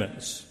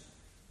commandments."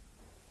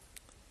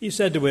 He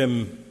said to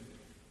him,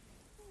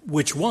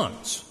 "Which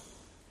ones?"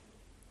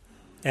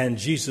 And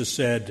Jesus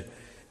said,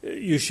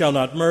 "You shall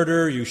not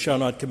murder, you shall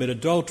not commit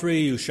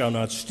adultery, you shall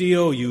not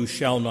steal, you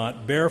shall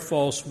not bear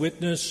false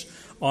witness,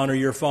 honor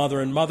your father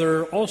and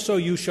mother. Also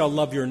you shall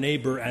love your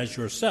neighbor as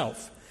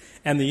yourself."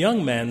 And the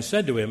young man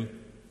said to him,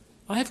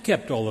 "I have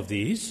kept all of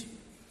these.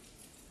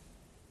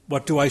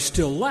 What do I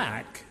still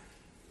lack?"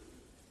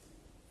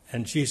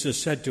 And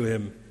Jesus said to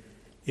him,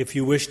 "If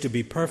you wish to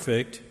be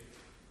perfect,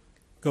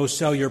 go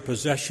sell your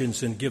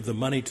possessions and give the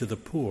money to the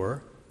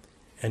poor,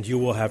 and you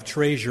will have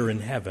treasure in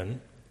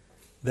heaven.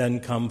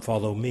 Then come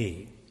follow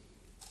me."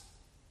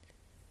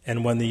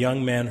 And when the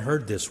young man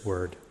heard this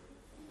word,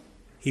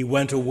 he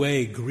went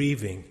away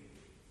grieving,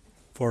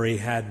 for he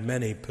had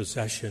many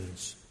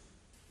possessions.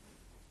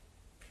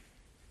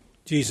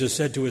 Jesus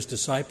said to his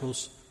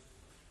disciples,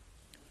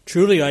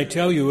 "Truly I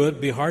tell you, it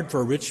would be hard for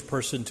a rich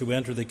person to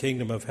enter the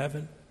kingdom of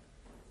heaven.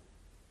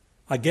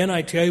 Again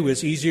I tell you,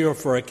 it's easier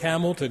for a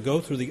camel to go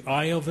through the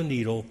eye of a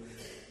needle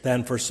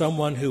than for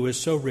someone who is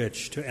so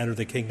rich to enter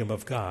the kingdom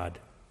of God."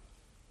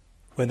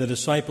 When the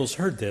disciples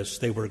heard this,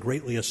 they were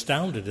greatly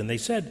astounded, and they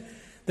said,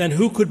 "Then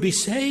who could be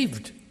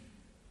saved?"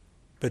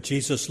 But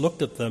Jesus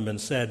looked at them and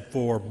said,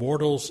 "For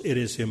mortals it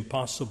is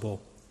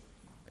impossible,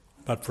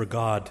 but for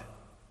God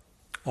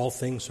all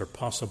things are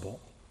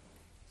possible."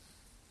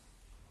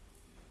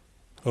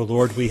 O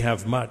Lord, we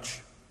have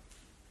much,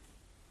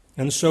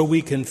 and so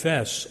we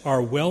confess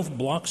our wealth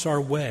blocks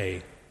our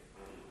way.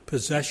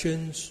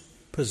 Possessions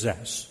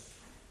possess.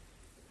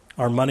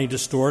 Our money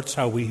distorts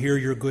how we hear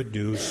your good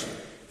news.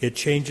 It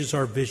changes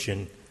our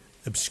vision,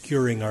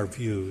 obscuring our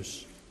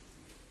views.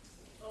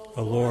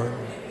 O Lord,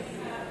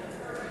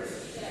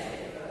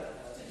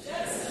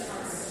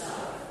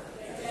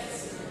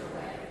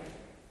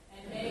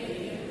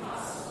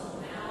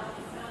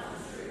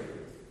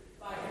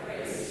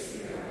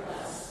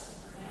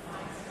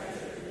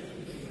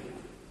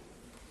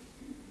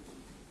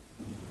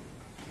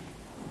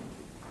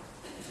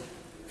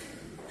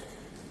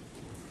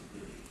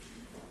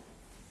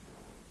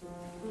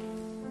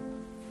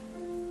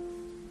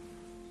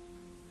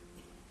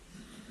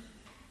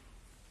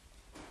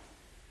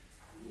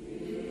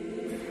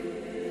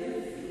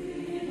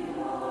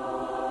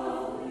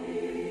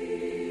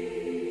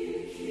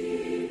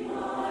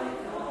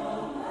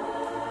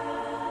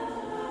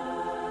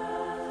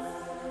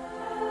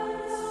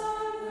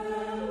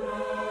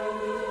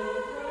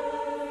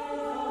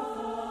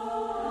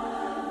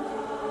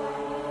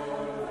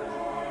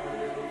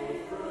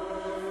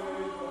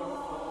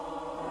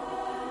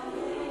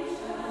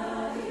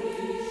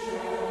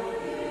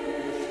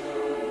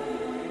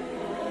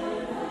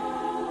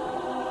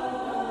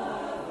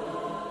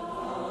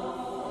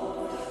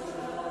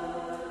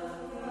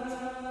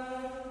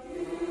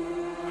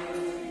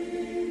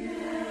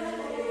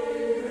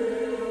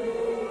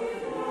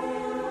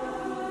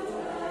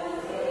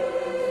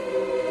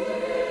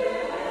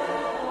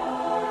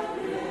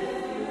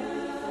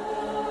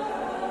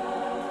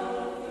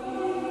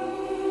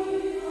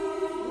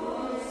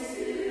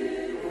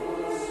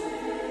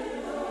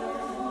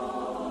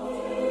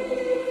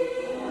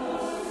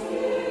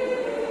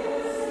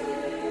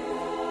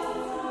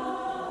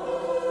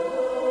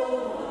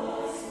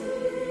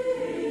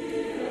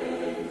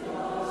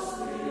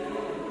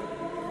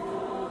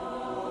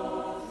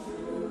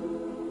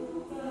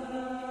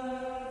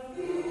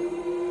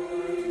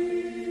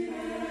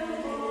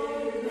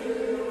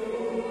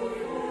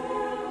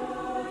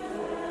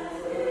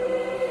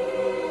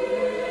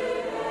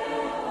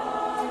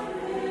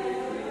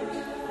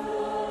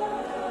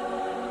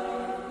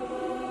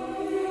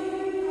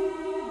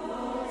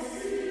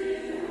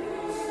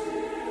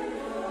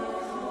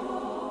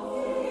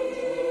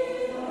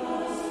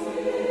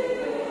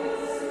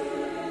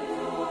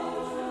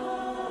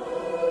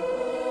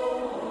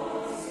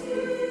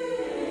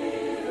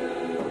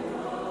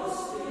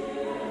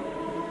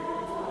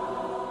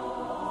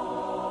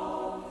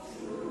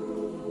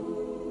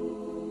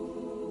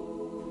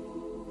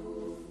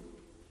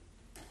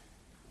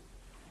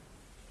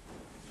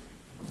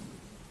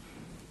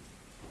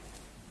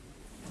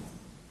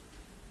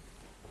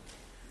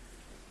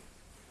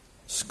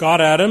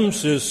 Scott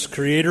Adams is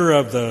creator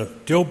of the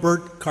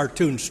Dilbert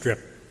cartoon strip.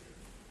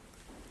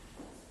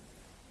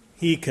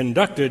 He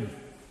conducted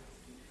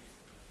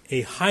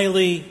a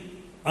highly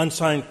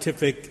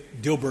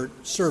unscientific Dilbert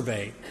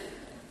survey,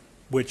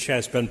 which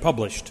has been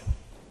published.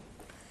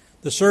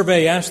 The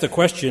survey asked the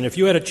question, if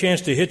you had a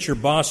chance to hit your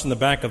boss in the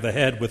back of the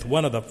head with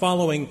one of the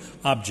following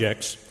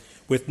objects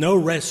with no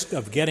risk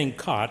of getting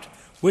caught,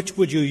 which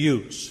would you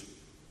use?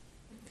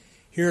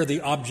 Here are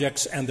the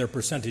objects and their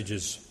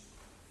percentages.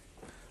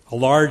 A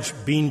large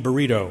bean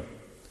burrito,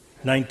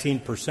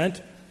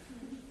 19%.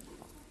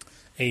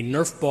 A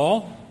Nerf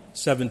ball,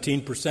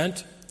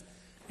 17%.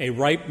 A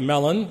ripe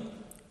melon,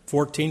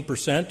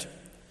 14%.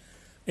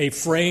 A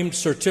framed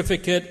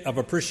certificate of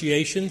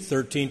appreciation,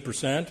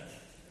 13%.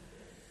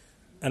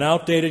 An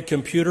outdated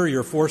computer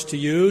you're forced to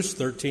use,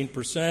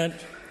 13%.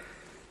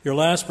 Your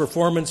last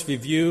performance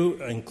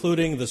review,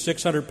 including the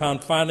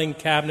 600-pound filing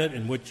cabinet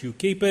in which you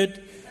keep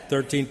it,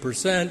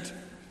 13%.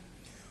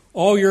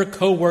 All your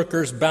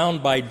coworkers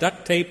bound by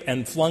duct tape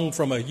and flung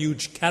from a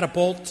huge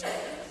catapult,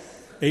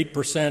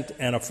 8%.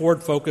 And a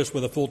Ford Focus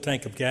with a full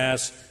tank of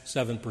gas,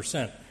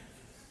 7%.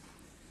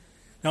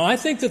 Now, I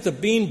think that the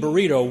bean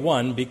burrito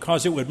won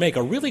because it would make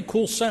a really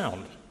cool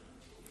sound.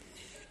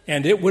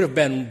 And it would have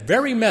been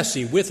very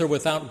messy with or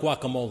without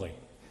guacamole.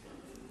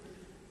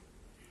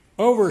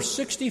 Over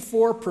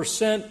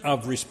 64%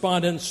 of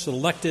respondents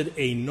selected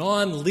a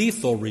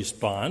non-lethal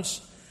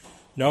response,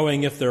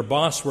 knowing if their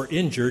boss were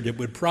injured, it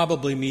would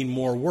probably mean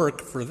more work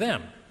for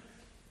them.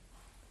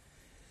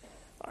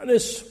 On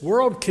this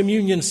World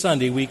Communion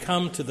Sunday, we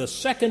come to the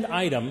second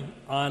item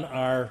on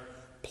our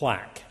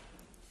plaque.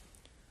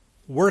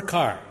 Work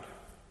hard.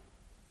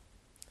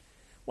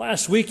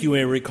 Last week, you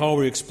may recall,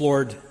 we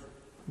explored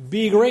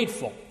be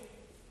grateful.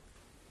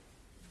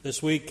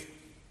 This week,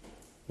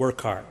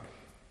 work hard.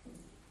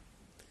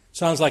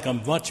 Sounds like a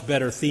much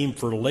better theme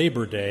for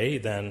Labor Day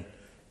than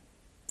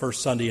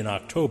first Sunday in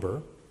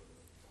October.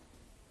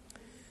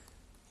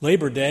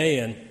 Labor Day,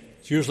 and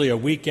it's usually a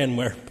weekend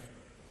where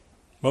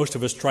most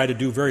of us try to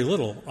do very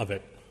little of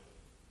it.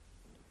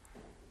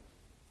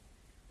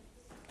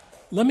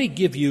 Let me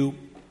give you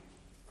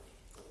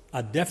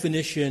a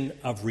definition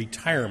of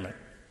retirement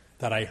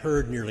that I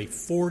heard nearly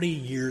 40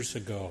 years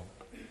ago,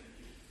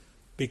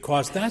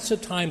 because that's a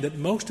time that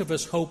most of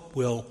us hope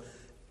will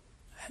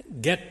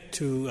get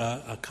to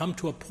come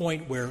to a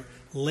point where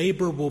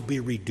labor will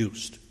be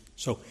reduced.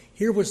 So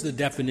here was the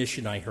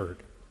definition I heard.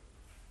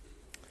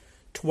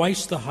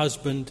 Twice the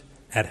husband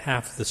at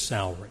half the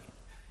salary.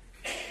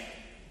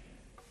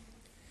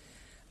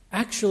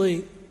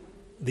 Actually,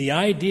 the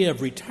idea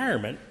of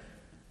retirement,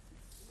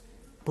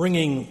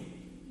 bringing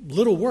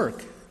little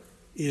work,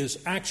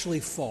 is actually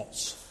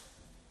false.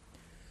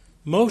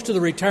 Most of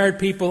the retired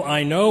people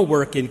I know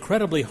work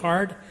incredibly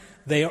hard.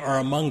 They are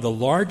among the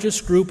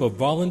largest group of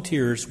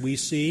volunteers we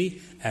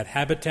see at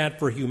Habitat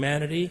for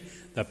Humanity,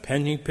 the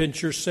Penny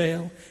Pincher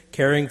Sale,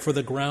 caring for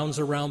the grounds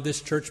around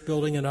this church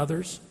building and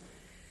others.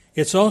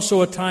 It's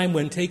also a time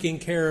when taking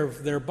care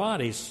of their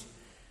bodies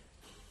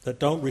that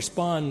don't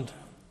respond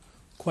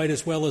quite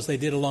as well as they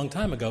did a long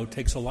time ago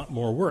takes a lot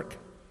more work.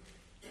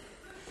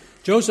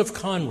 Joseph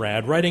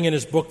Conrad, writing in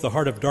his book, The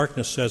Heart of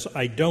Darkness, says,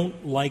 I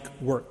don't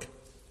like work.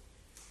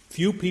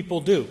 Few people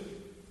do.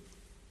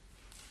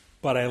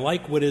 But I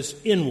like what is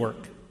in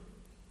work.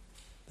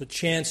 The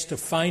chance to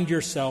find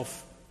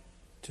yourself,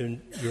 to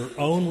your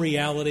own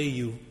reality.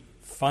 You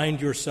find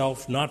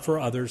yourself, not for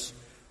others,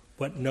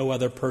 what no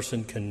other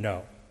person can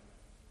know.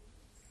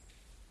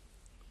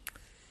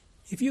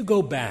 If you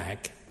go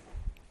back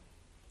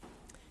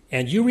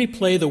and you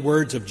replay the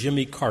words of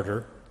Jimmy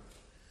Carter,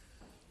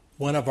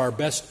 one of our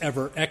best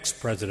ever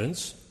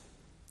ex-presidents,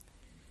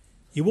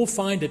 you will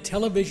find a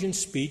television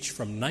speech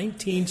from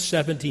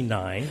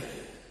 1979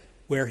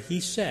 where he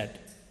said,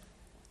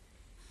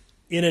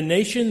 in a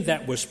nation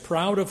that was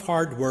proud of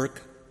hard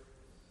work,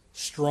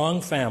 strong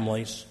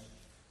families,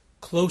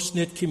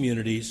 close-knit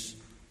communities,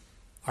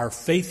 our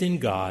faith in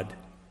God,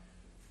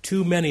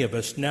 too many of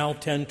us now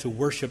tend to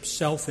worship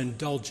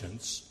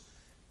self-indulgence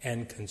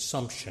and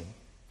consumption.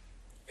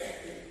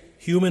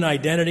 Human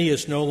identity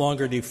is no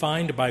longer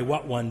defined by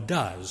what one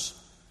does,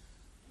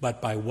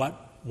 but by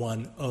what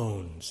one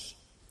owns.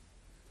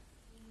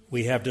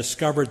 We have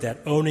discovered that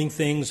owning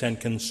things and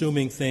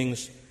consuming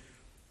things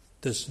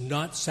does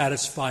not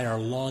satisfy our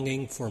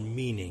longing for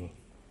meaning.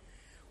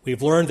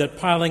 We've learned that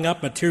piling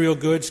up material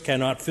goods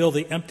cannot fill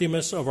the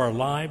emptiness of our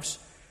lives,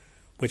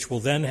 which will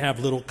then have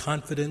little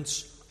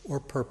confidence or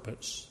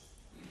purpose.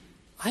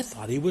 I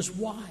thought he was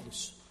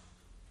wise.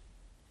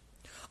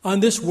 On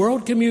this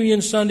World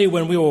Communion Sunday,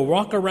 when we will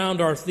walk around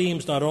our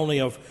themes not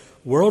only of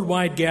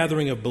worldwide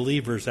gathering of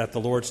believers at the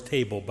Lord's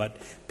table, but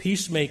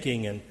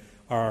peacemaking and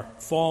our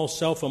fall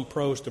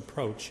self-imposed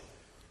approach,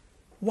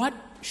 what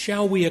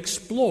shall we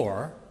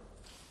explore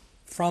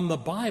from the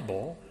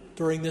Bible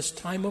during this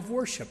time of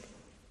worship?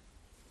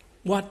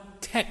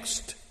 What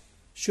text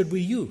should we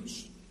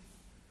use?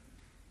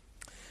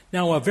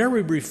 Now, a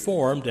very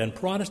Reformed and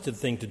Protestant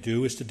thing to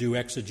do is to do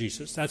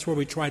exegesis. That's where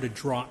we try to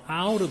draw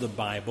out of the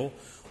Bible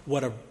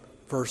what a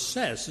verse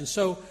says. And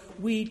so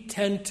we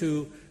tend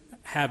to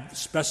have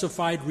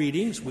specified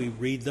readings. We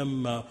read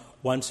them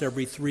once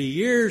every 3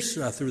 years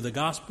through the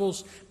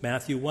Gospels.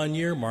 Matthew 1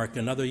 year, Mark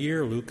another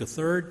year, Luke a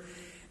third.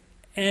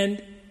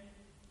 And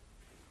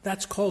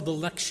that's called the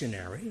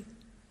lectionary.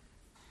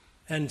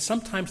 And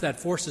sometimes that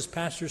forces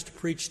pastors to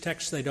preach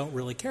texts they don't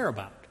really care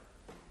about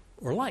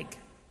or like.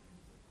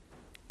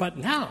 But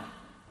now,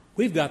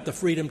 we've got the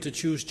freedom to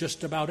choose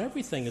just about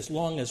everything as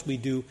long as we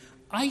do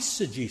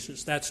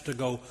eisegesis. That's to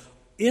go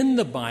in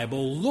the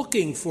Bible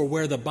looking for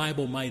where the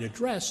Bible might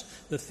address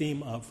the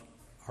theme of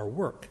our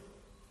work.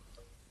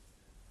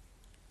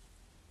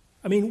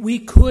 I mean, we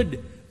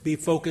could be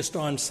focused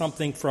on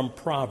something from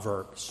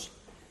Proverbs.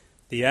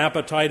 The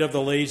appetite of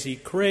the lazy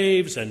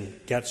craves and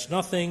gets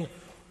nothing,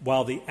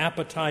 while the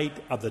appetite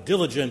of the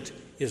diligent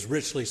is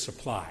richly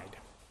supplied.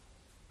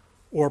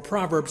 Or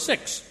Proverbs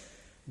 6,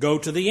 go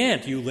to the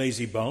ant, you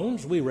lazy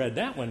bones. We read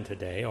that one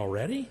today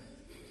already.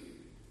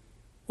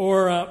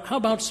 Or how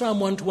about Psalm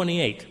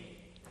 128?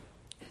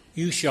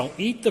 You shall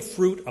eat the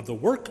fruit of the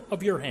work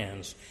of your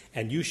hands,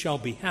 and you shall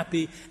be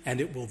happy,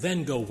 and it will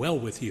then go well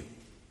with you.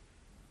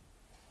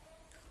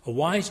 A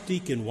wise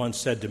deacon once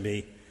said to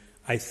me,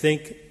 I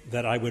think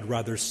that I would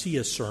rather see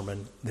a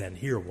sermon than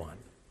hear one.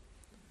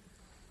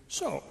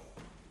 So,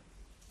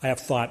 I have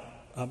thought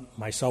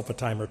myself a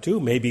time or two,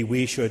 maybe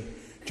we should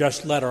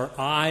just let our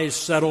eyes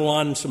settle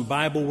on some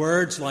Bible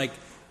words like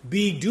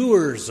be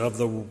doers of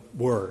the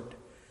word,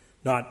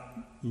 not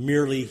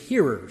merely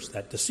hearers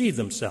that deceive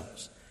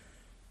themselves.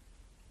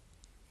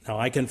 Now,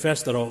 I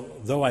confess that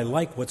although I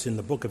like what's in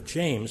the book of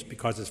James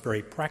because it's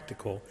very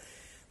practical,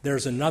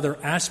 there's another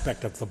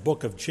aspect of the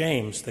book of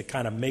James that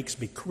kind of makes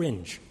me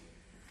cringe.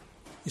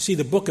 You see,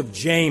 the book of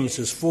James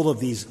is full of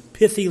these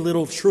pithy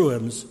little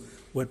truisms,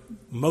 what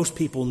most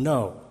people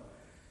know.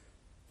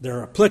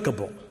 They're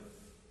applicable.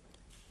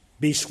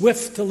 Be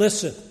swift to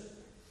listen,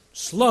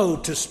 slow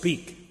to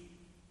speak.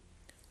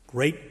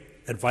 Great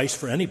advice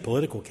for any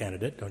political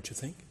candidate, don't you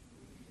think?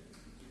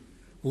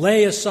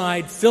 Lay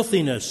aside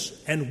filthiness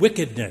and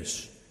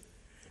wickedness.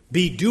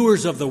 Be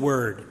doers of the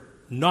word,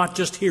 not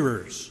just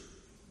hearers.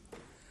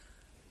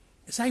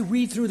 As I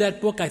read through that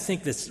book, I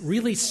think this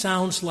really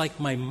sounds like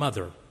my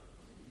mother.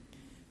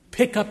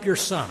 Pick up your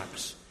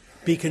socks.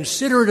 Be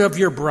considerate of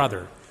your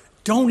brother.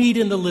 Don't eat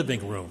in the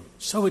living room.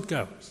 So it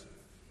goes.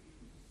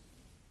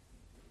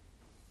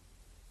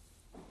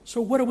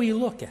 So what do we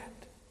look at?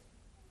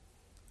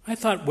 I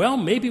thought, well,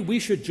 maybe we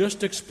should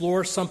just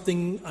explore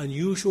something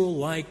unusual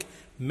like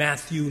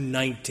Matthew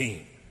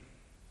 19.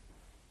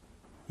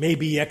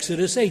 Maybe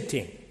Exodus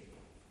 18.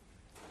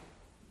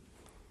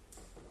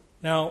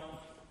 Now,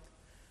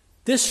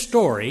 this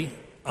story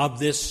of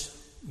this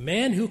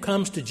man who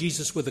comes to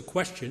Jesus with a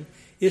question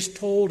is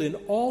told in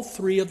all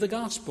three of the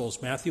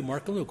Gospels, Matthew,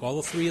 Mark, and Luke, all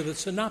the three of the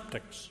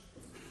synoptics.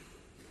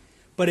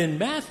 But in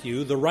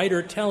Matthew, the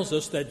writer tells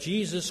us that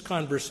Jesus'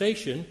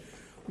 conversation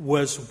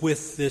was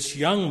with this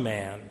young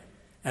man,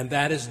 and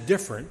that is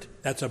different.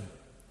 That's a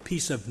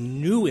piece of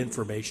new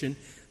information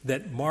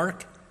that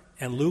Mark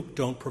and Luke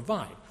don't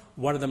provide.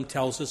 One of them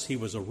tells us he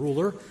was a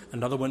ruler.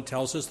 Another one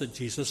tells us that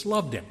Jesus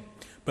loved him.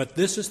 But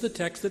this is the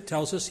text that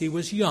tells us he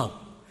was young.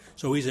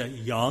 So he's a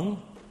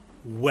young,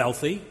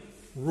 wealthy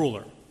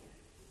ruler.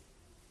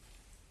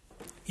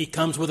 He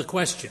comes with a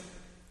question.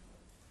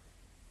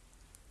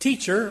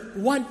 Teacher,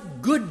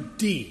 what good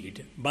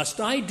deed must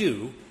I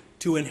do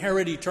to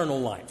inherit eternal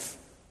life?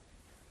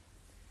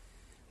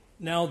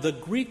 Now, the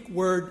Greek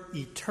word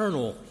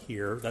eternal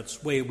here, that's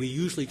the way we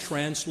usually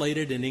translate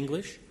it in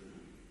English,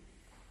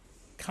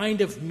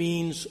 kind of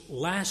means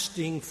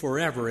lasting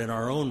forever in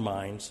our own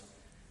minds.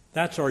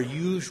 That's our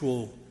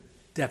usual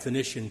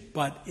definition.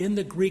 But in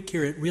the Greek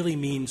here, it really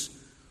means,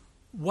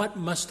 what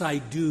must I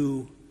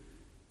do,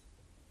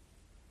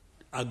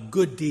 a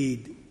good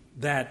deed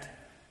that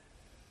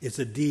is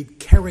a deed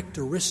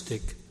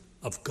characteristic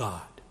of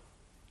God?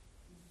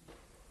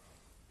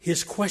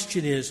 His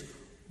question is,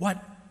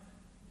 what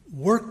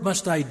work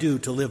must I do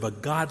to live a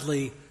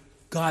godly,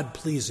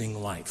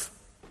 God-pleasing life?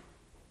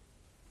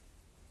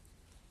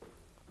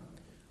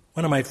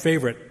 One of my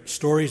favorite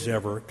stories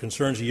ever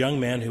concerns a young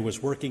man who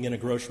was working in a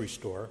grocery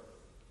store.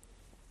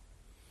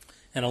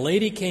 And a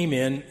lady came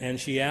in and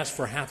she asked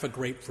for half a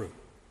grapefruit.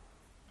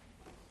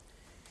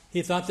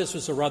 He thought this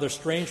was a rather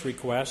strange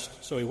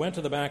request, so he went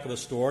to the back of the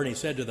store and he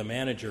said to the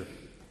manager,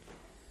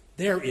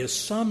 "There is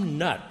some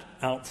nut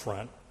out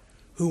front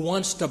who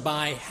wants to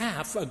buy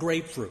half a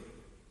grapefruit."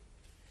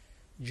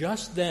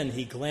 Just then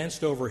he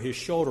glanced over his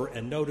shoulder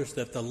and noticed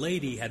that the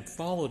lady had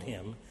followed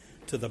him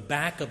to the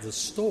back of the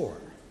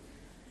store.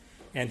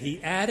 And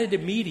he added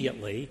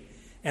immediately,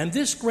 "And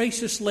this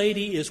gracious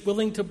lady is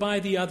willing to buy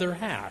the other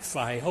half.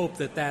 I hope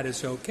that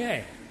is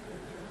okay."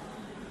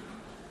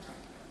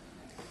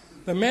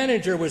 The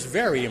manager was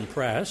very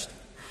impressed.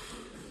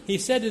 He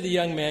said to the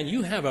young man,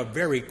 "You have a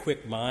very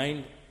quick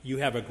mind. You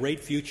have a great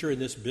future in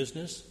this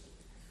business.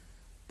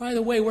 By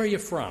the way, where are you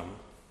from?"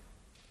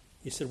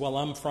 He said, "Well,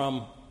 I'm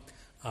from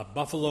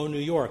Buffalo, New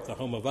York, the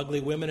home of ugly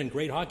women and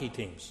great hockey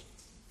teams."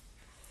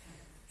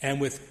 And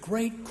with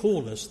great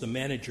coolness, the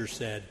manager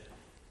said,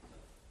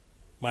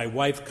 "My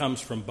wife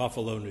comes from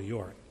Buffalo, New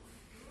York."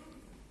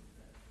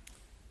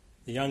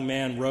 The young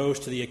man rose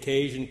to the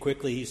occasion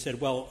quickly. He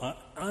said, "Well,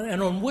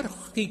 and on what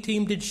hockey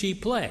team did she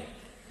play?"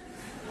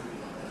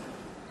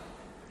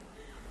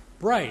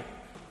 Bright,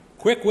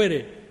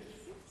 quick-witted,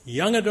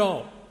 young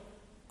adult,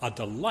 a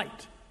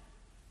delight.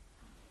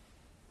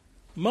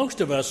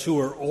 Most of us who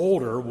are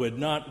older would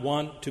not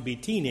want to be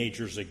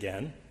teenagers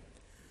again,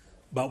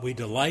 but we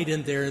delight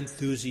in their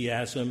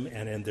enthusiasm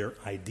and in their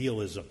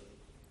idealism.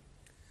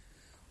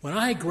 When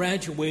I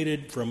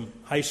graduated from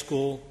high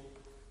school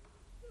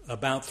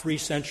about 3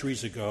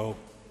 centuries ago,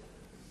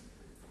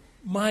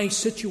 my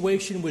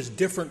situation was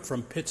different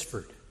from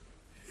Pittsford.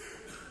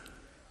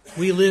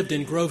 We lived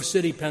in Grove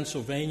City,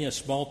 Pennsylvania, a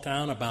small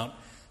town about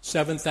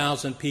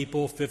 7,000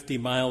 people, 50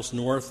 miles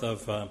north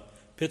of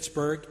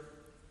Pittsburgh.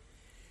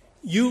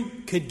 You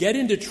could get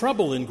into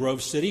trouble in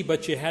Grove City,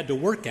 but you had to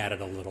work at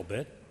it a little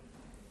bit.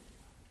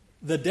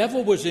 The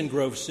devil was in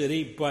Grove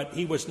City, but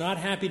he was not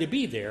happy to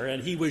be there,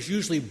 and he was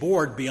usually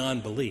bored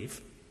beyond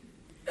belief.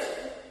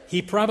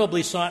 He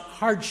probably sought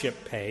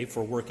hardship pay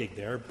for working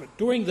there, but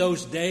during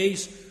those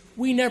days,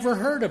 we never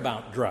heard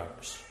about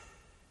drugs.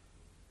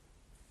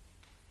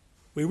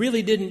 We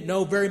really didn't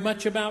know very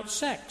much about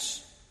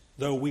sex,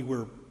 though we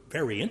were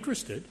very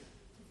interested.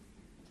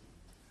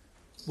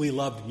 We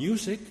loved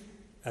music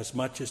as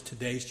much as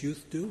today's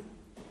youth do.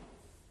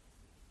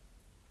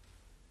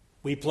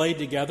 We played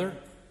together.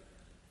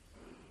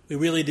 We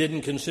really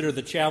didn't consider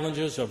the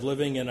challenges of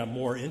living in a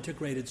more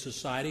integrated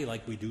society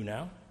like we do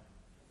now.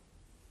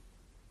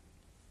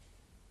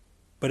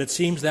 But it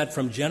seems that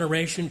from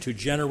generation to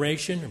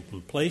generation and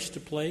from place to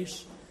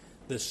place,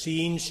 the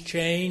scenes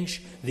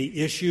change,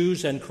 the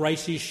issues and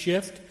crises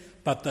shift,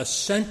 but the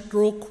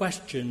central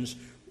questions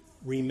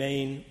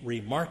remain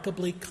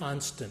remarkably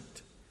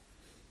constant.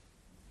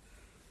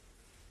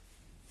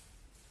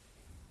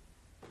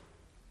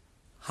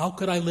 How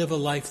could I live a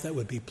life that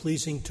would be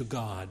pleasing to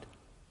God?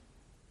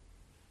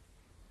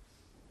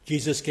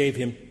 Jesus gave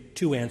him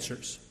 2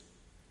 answers.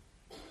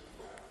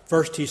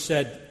 First, he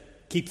said,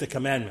 keep the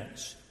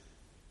commandments.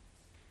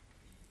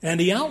 And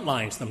he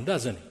outlines them,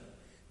 doesn't he?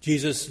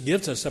 Jesus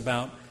gives us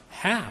about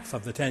half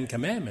of the 10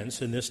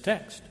 commandments in this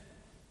text.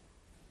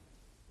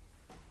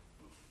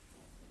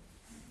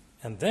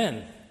 And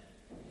then,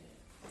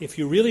 if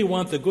you really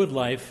want the good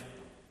life,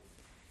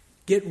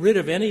 get rid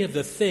of any of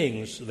the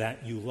things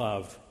that you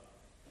love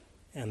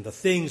and the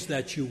things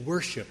that you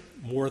worship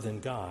more than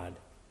God,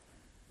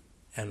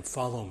 and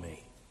follow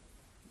me.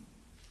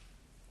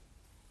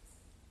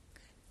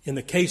 In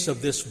the case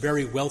of this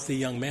very wealthy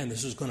young man,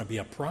 this is going to be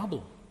a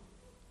problem.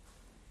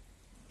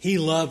 He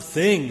loved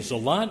things a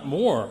lot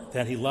more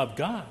than he loved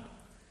God,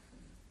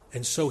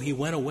 and so he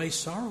went away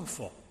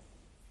sorrowful.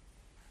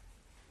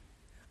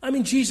 I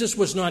mean, Jesus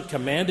was not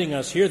commanding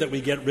us here that we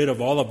get rid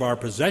of all of our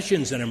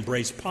possessions and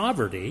embrace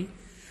poverty,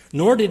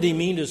 nor did he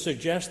mean to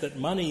suggest that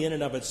money in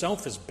and of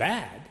itself is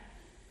bad.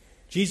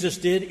 Jesus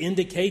did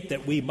indicate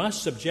that we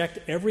must subject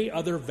every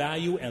other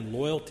value and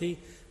loyalty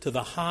to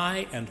the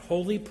high and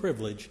holy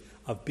privilege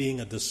of being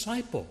a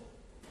disciple,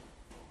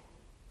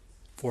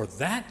 for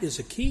that is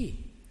a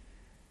key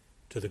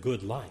to the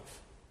good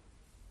life.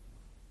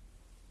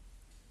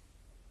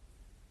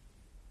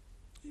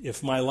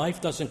 If my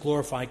life doesn't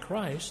glorify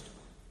Christ,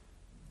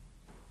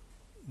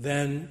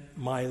 then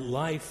my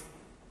life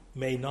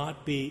may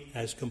not be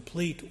as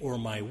complete, or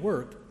my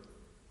work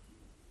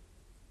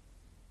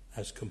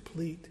as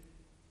complete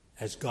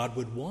as God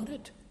would want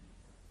it.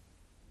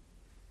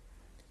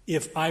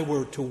 If I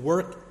were to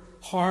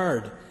work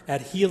hard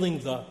at healing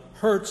the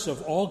hurts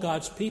of all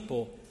God's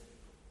people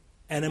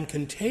and am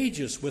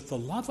contagious with the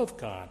love of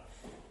God,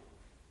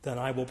 then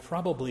I will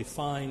probably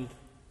find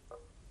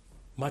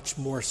much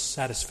more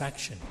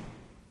satisfaction.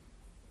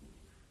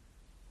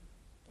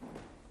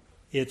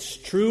 It's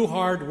true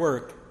hard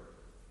work.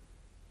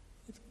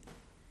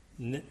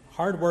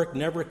 Hard work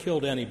never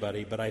killed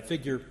anybody, but I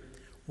figure,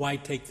 why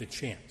take the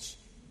chance?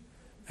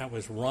 That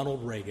was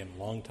Ronald Reagan a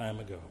long time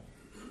ago.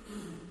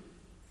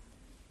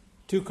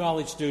 2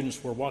 college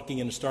students were walking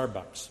into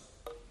Starbucks.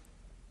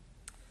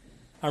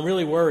 I'm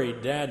really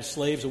worried. Dad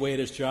slaves away at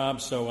his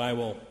job, so I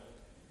will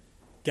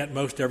get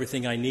most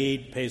everything I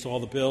need, pays all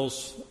the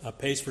bills,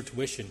 pays for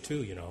tuition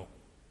too, you know.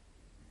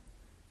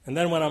 And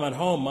then when I'm at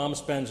home, Mom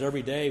spends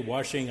every day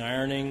washing,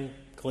 ironing,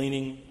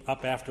 cleaning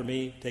up after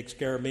me, takes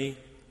care of me.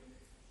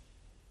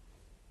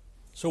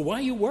 So why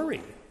are you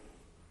worried?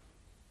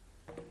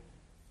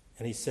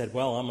 And he said,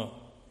 well, I'm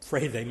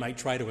afraid they might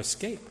try to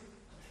escape.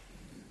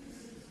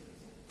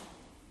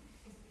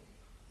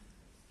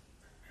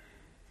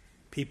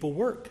 People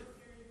work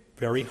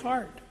very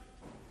hard.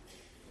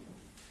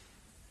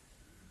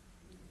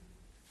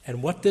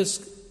 And what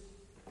does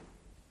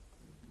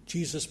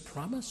Jesus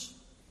promise?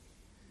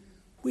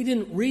 We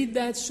didn't read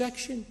that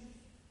section.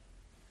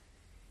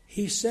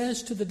 He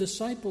says to the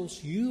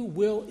disciples, you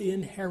will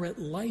inherit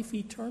life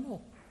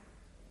eternal.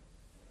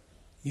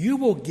 You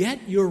will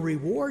get your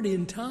reward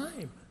in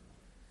time.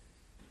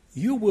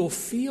 You will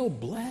feel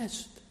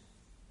blessed.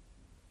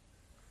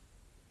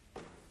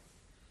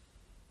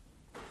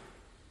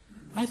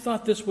 I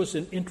thought this was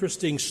an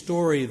interesting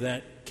story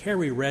that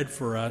Carrie read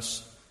for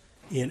us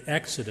in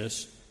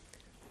Exodus,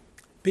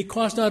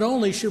 because not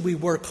only should we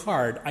work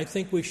hard, I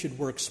think we should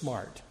work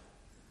smart.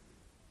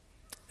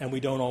 And we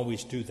don't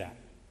always do that.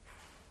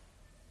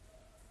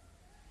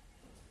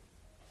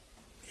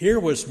 Here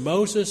was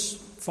Moses'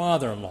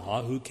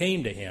 father-in-law who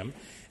came to him,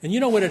 and you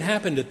know what had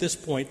happened at this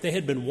point? They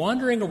had been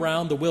wandering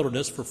around the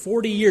wilderness for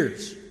 40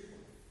 years.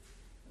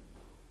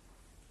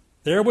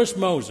 There was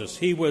Moses.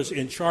 He was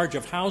in charge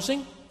of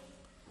housing.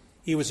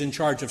 He was in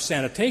charge of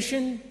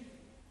sanitation,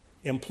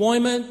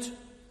 employment,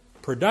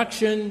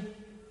 production,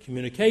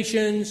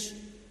 communications,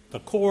 the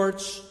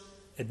courts,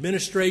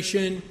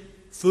 administration,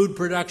 food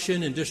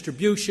production and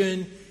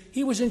distribution.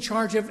 He was in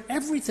charge of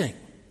everything.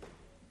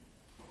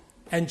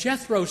 And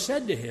Jethro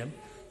said to him,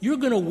 "You're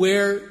going to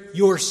wear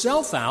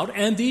yourself out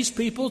and these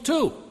people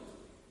too.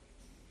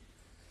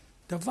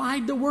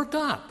 Divide the work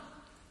up.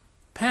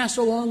 Pass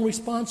along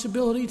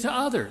responsibility to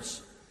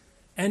others.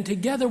 And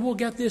together we'll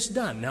get this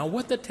done." Now,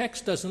 what the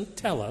text doesn't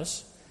tell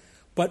us,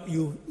 but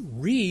you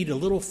read a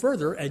little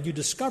further and you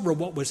discover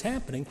what was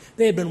happening.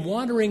 They had been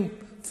wandering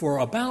for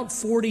about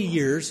 40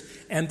 years,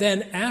 and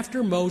then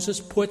after Moses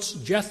puts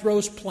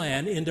Jethro's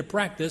plan into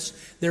practice,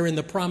 they're in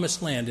the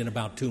promised land in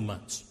about 2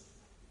 months.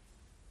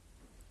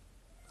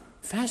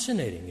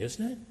 Fascinating,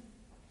 isn't it?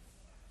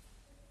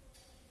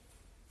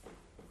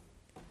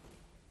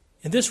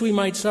 And this we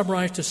might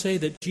summarize to say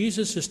that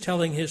Jesus is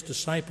telling his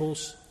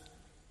disciples,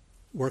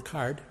 work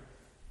hard,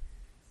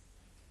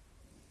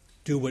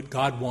 do what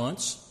God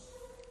wants,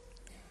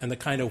 and the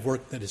kind of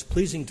work that is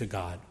pleasing to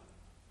God.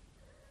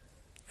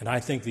 And I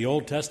think the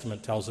Old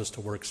Testament tells us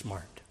to work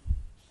smart.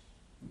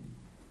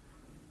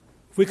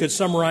 If we could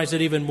summarize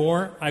it even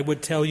more, I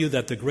would tell you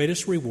that the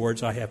greatest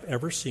rewards I have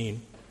ever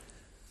seen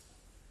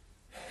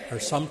are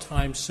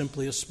sometimes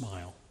simply a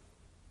smile.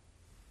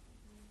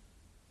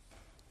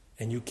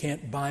 And you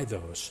can't buy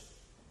those.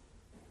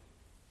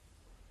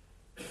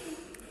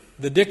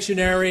 The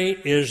dictionary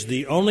is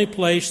the only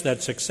place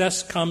that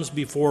success comes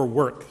before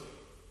work.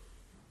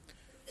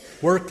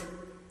 Work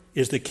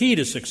is the key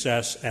to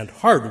success, and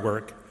hard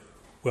work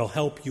will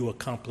help you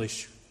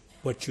accomplish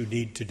what you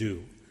need to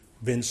do.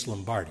 Vince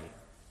Lombardi.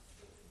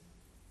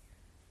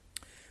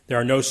 There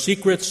are no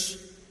secrets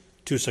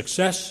to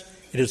success.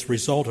 It is the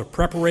result of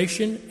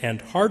preparation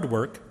and hard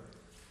work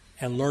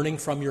and learning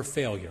from your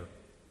failure.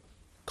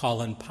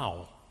 Colin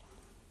Powell.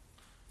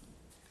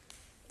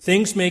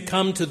 Things may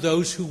come to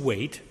those who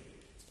wait,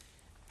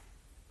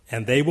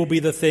 and they will be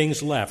the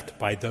things left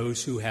by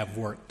those who have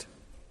worked.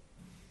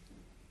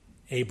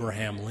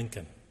 Abraham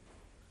Lincoln.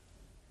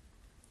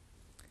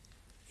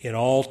 In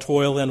all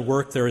toil and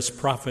work there is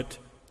profit,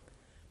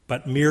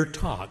 but mere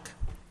talk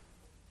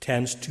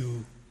tends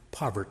to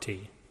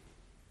poverty.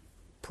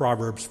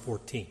 Proverbs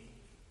 14.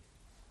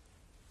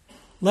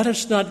 Let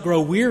us not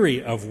grow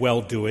weary of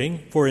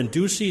well-doing, for in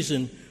due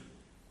season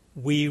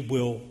we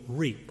will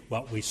reap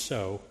what we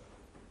sow.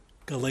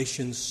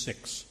 Galatians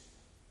 6.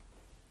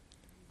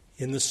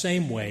 In the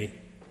same way,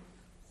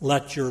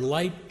 let your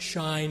light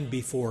shine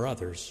before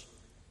others,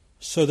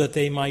 so that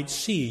they might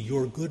see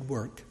your good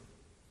work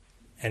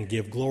and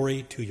give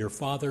glory to your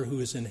Father who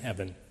is in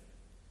heaven.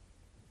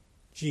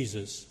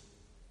 Jesus,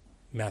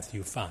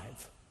 Matthew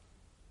 5.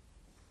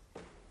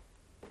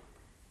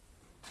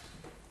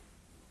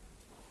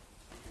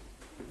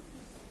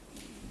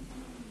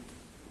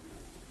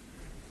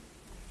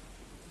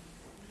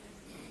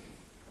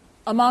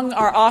 Among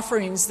our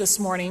offerings this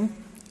morning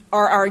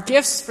are our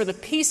gifts for the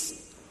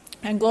Peace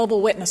and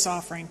Global Witness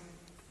offering.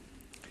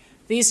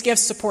 These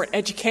gifts support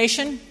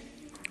education,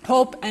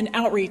 hope, and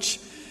outreach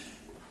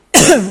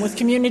with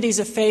communities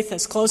of faith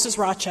as close as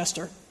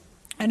Rochester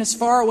and as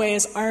far away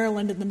as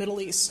Ireland and the Middle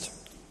East.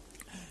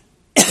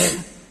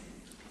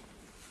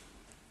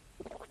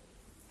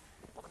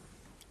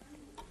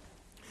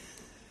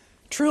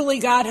 Truly,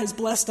 God has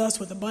blessed us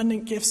with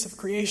abundant gifts of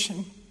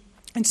creation.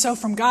 And so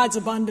from God's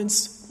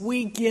abundance,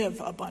 we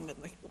give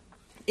abundantly.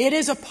 It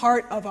is a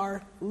part of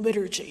our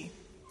liturgy.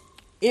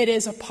 It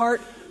is a part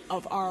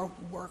of our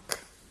work.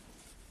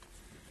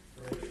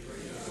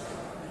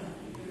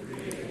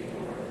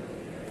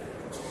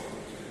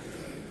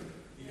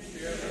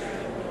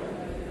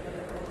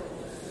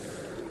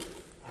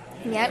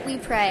 And yet we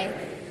pray,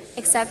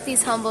 accept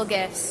these humble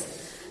gifts.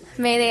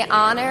 May they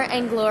honor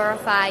and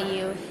glorify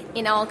you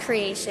in all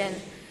creation,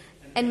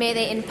 and may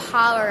they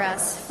empower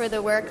us for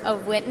the work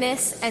of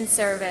witness and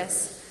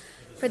service,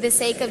 for the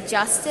sake of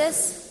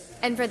justice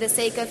and for the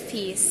sake of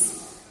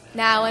peace,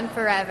 now and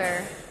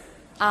forever.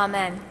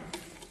 Amen.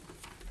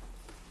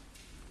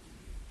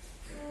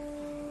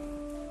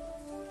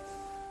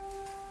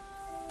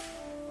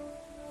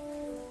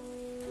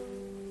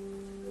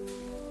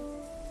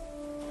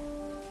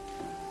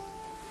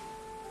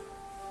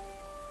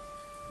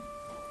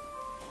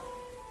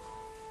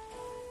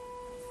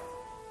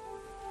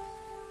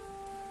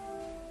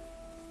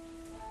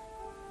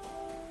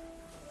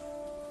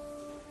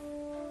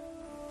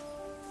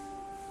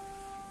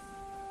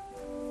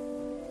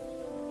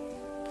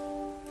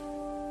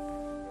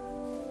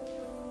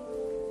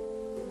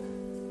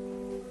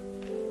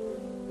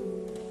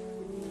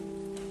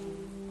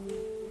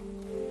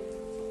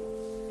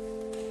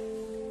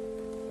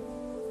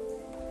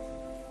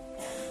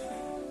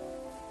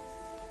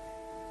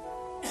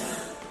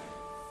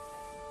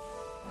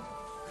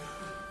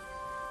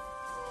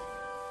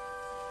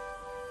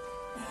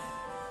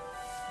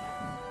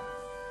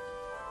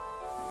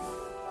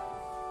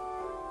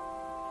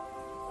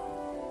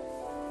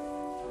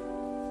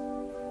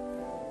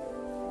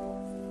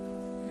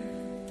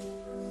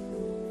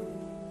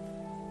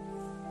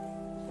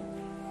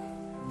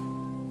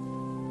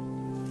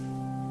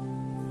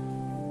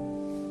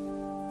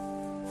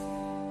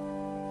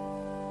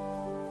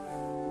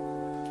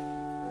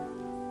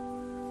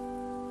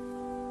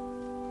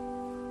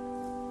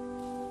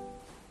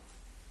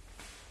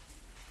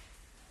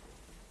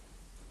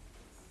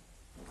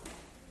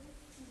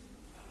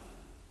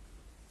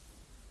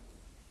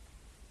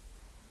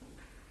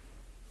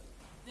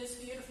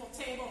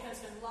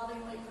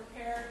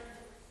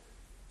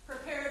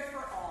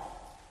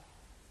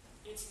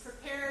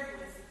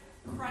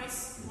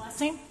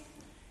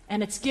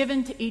 and it's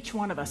given to each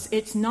one of us.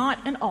 It's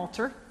not an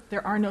altar.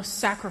 There are no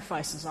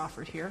sacrifices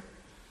offered here.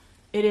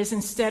 It is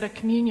instead a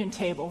communion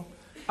table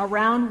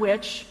around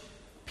which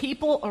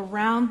people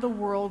around the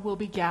world will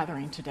be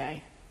gathering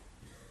today.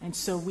 And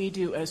so we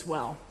do as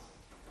well.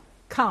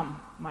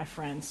 Come, my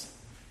friends,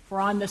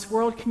 for on this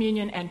World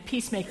Communion and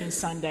Peacemaking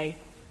Sunday,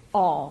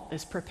 all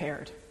is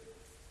prepared.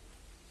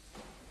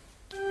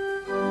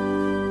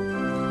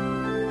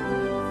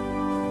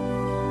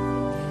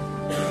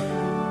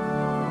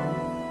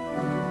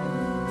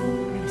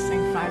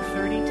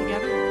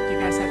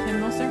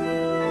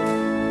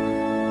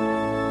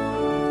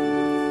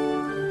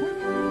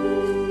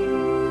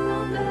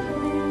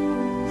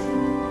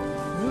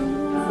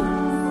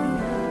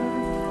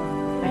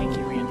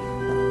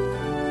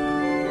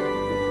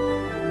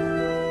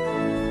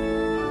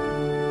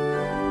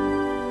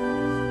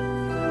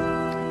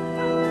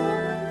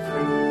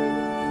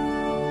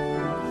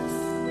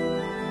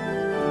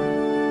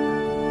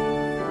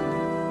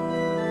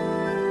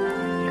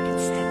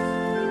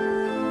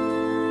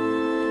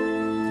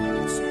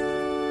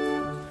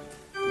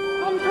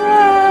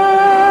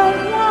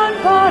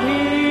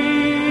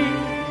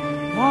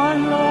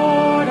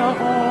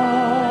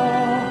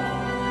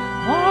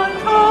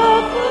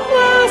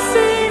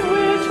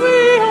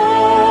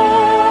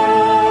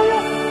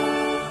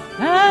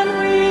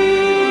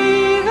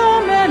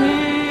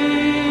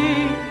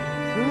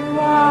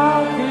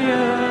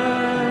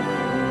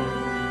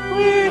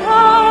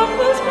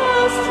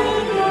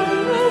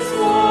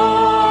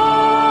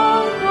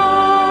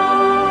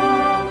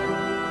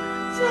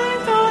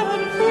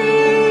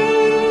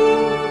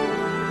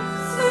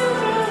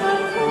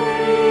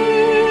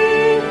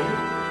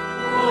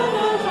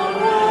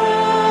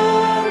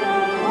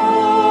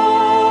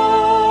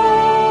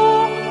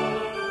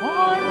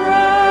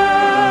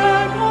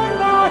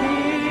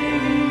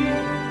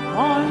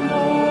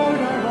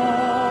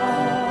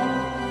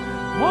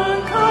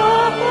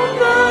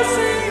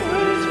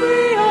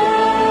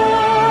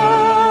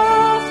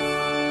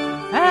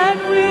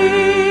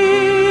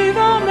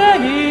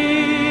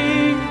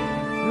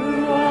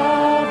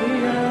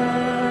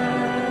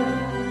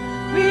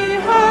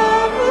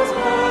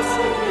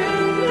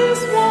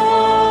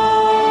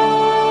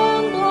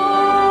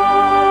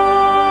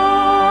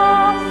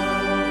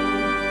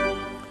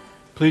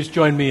 Please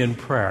join me in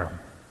prayer.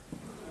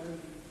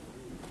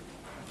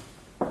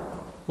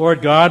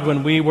 Lord God,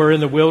 when we were in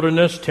the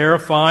wilderness,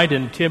 terrified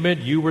and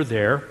timid, you were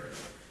there.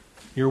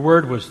 Your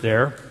word was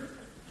there,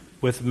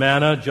 with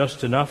manna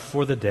just enough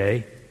for the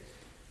day,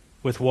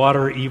 with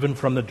water even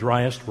from the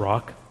driest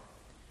rock,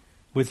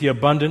 with the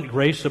abundant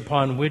grace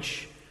upon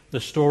which the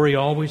story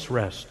always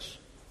rests.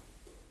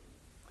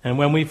 And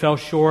when we fell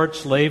short,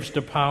 slaves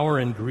to power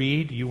and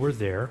greed, you were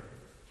there.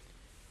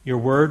 Your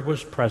word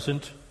was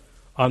present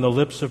on the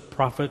lips of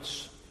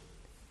prophets,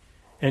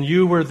 and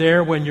you were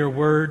there when your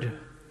word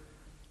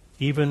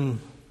even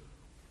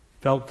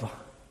felt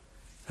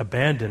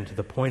abandoned to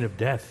the point of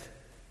death.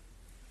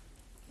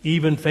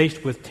 Even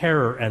faced with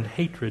terror and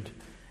hatred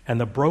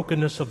and the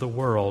brokenness of the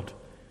world,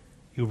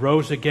 you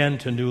rose again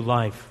to new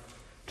life,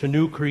 to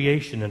new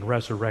creation and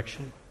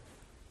resurrection.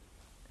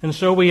 And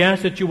so we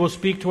ask that you will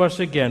speak to us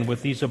again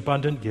with these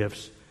abundant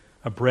gifts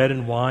of bread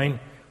and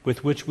wine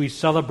with which we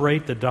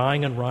celebrate the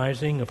dying and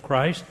rising of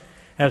Christ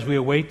as we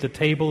await the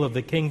table of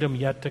the kingdom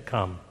yet to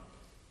come.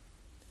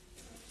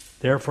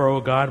 Therefore,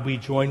 O God, we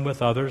join with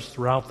others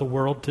throughout the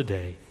world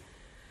today,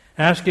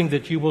 asking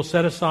that you will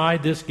set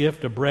aside this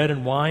gift of bread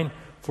and wine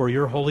for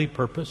your holy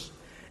purpose,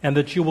 and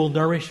that you will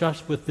nourish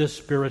us with this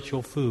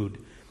spiritual food,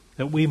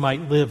 that we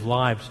might live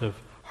lives of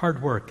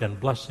hard work and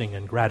blessing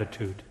and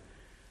gratitude.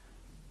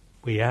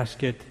 We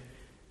ask it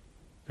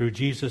through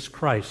Jesus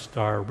Christ,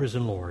 our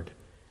risen Lord.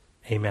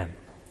 Amen.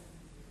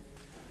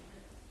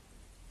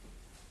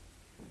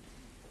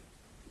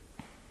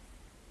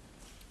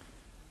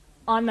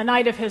 On the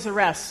night of his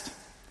arrest,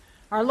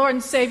 our Lord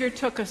and Savior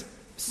took a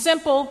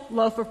simple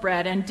loaf of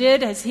bread and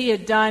did as he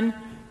had done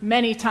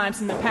many times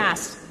in the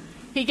past.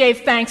 He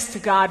gave thanks to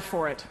God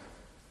for it.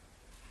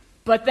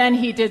 But then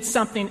he did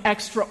something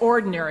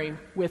extraordinary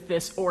with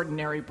this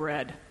ordinary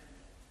bread.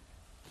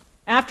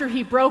 After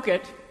he broke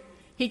it,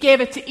 he gave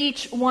it to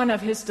each one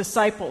of his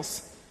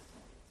disciples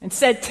and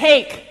said,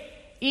 "Take,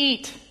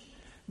 eat.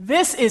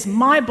 This is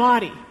my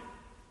body,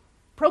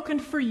 broken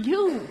for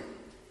you.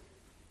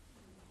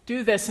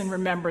 Do this in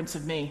remembrance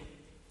of me."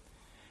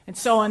 And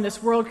so on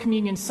this World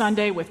Communion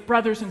Sunday, with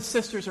brothers and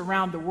sisters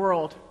around the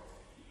world,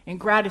 in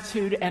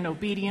gratitude and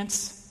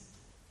obedience,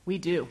 we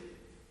do.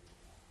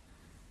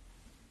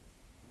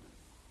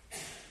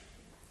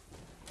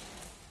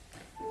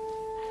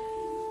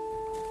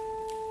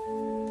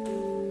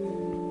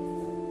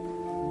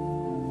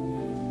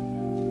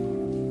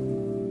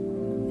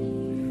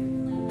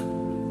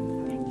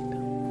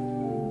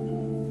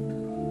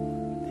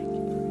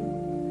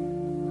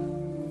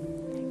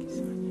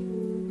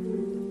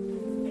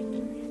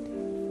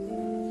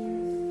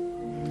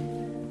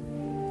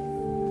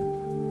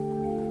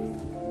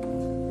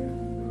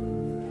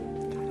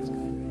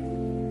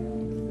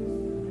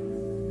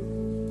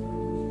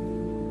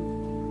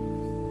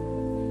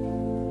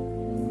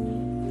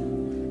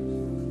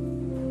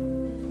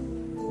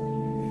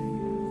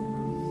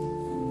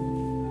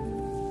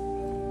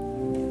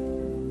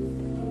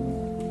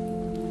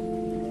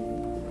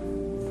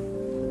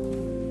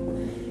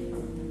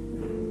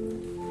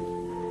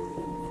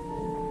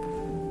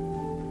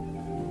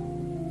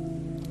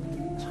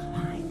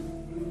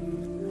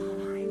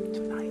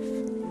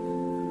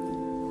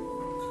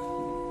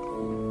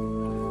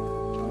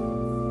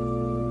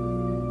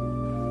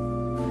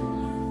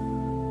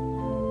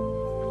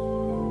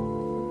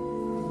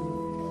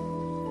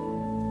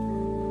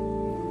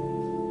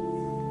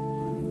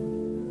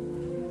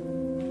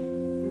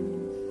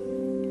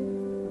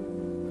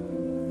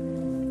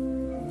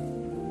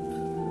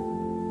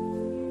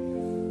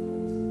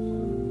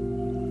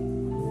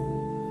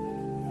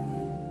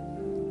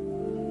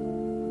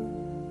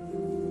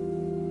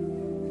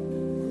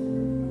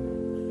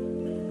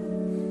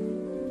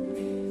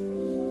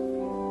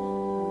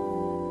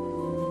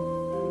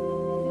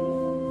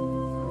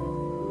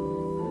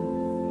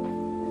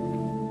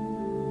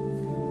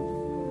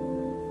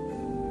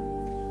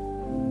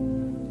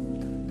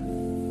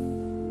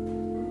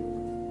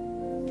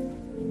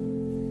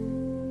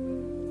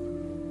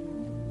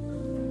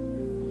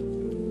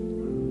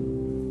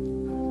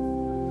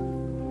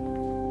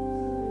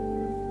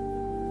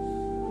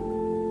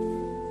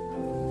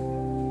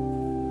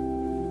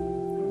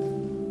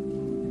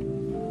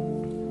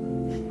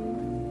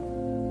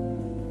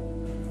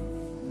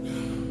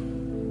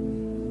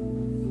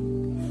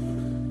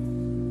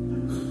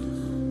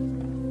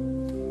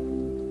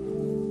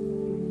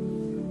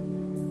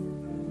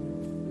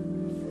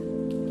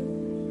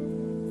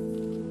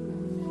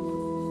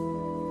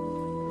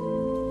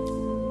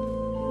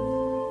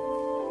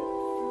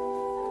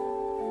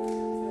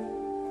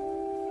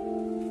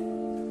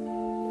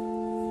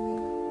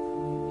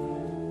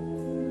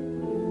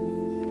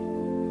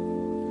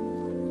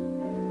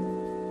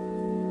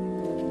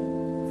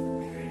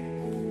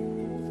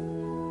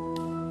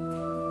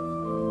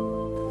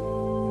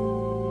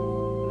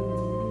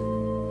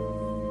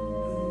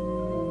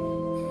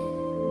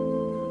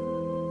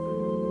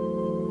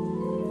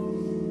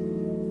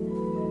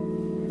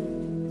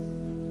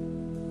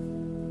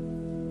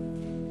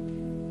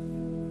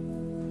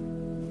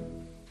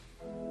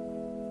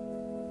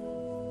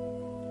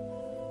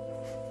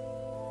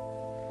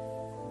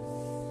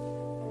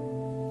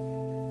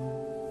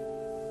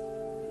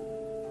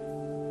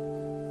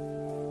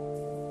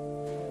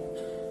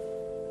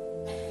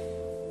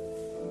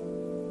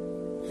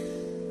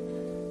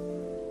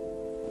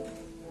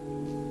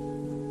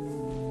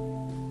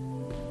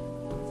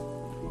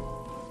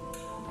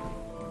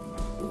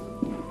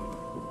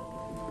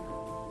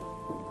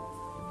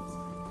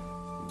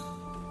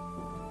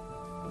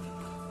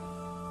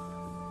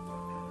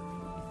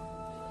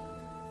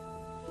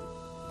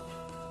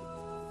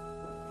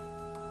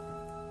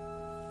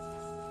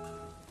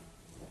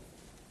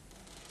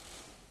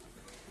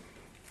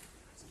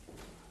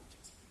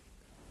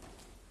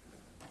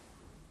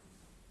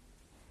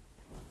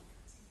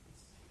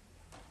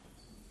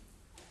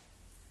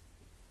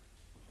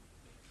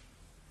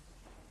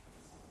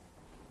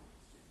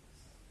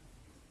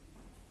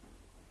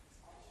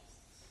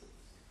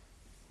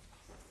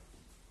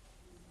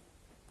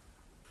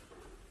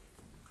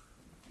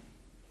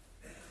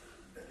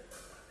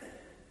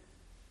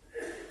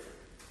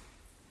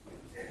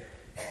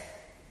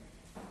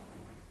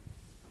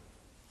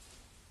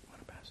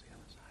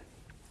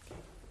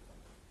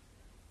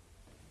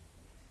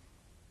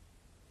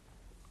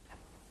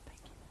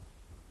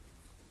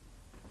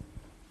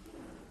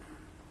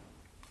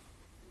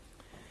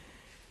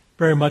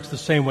 Very much the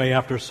same way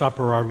after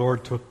supper our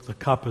Lord took the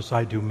cup as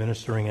I do,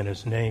 ministering in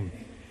his name.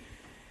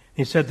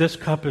 He said, "This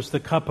cup is the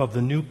cup of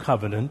the new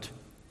covenant,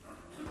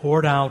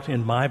 poured out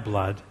in my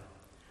blood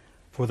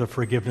for the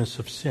forgiveness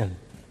of sin."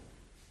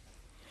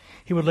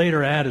 He would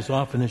later add, "As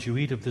often as you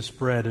eat of this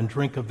bread and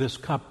drink of this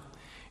cup,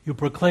 you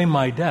proclaim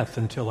my death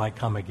until I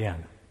come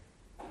again."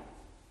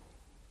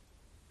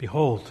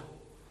 Behold,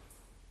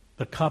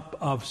 the cup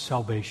of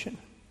salvation,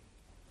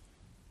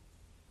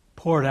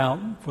 poured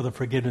out for the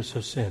forgiveness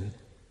of sin,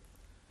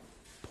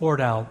 poured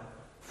out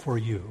for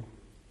you.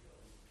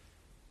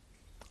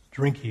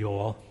 Drink ye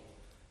all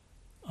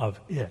of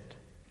it.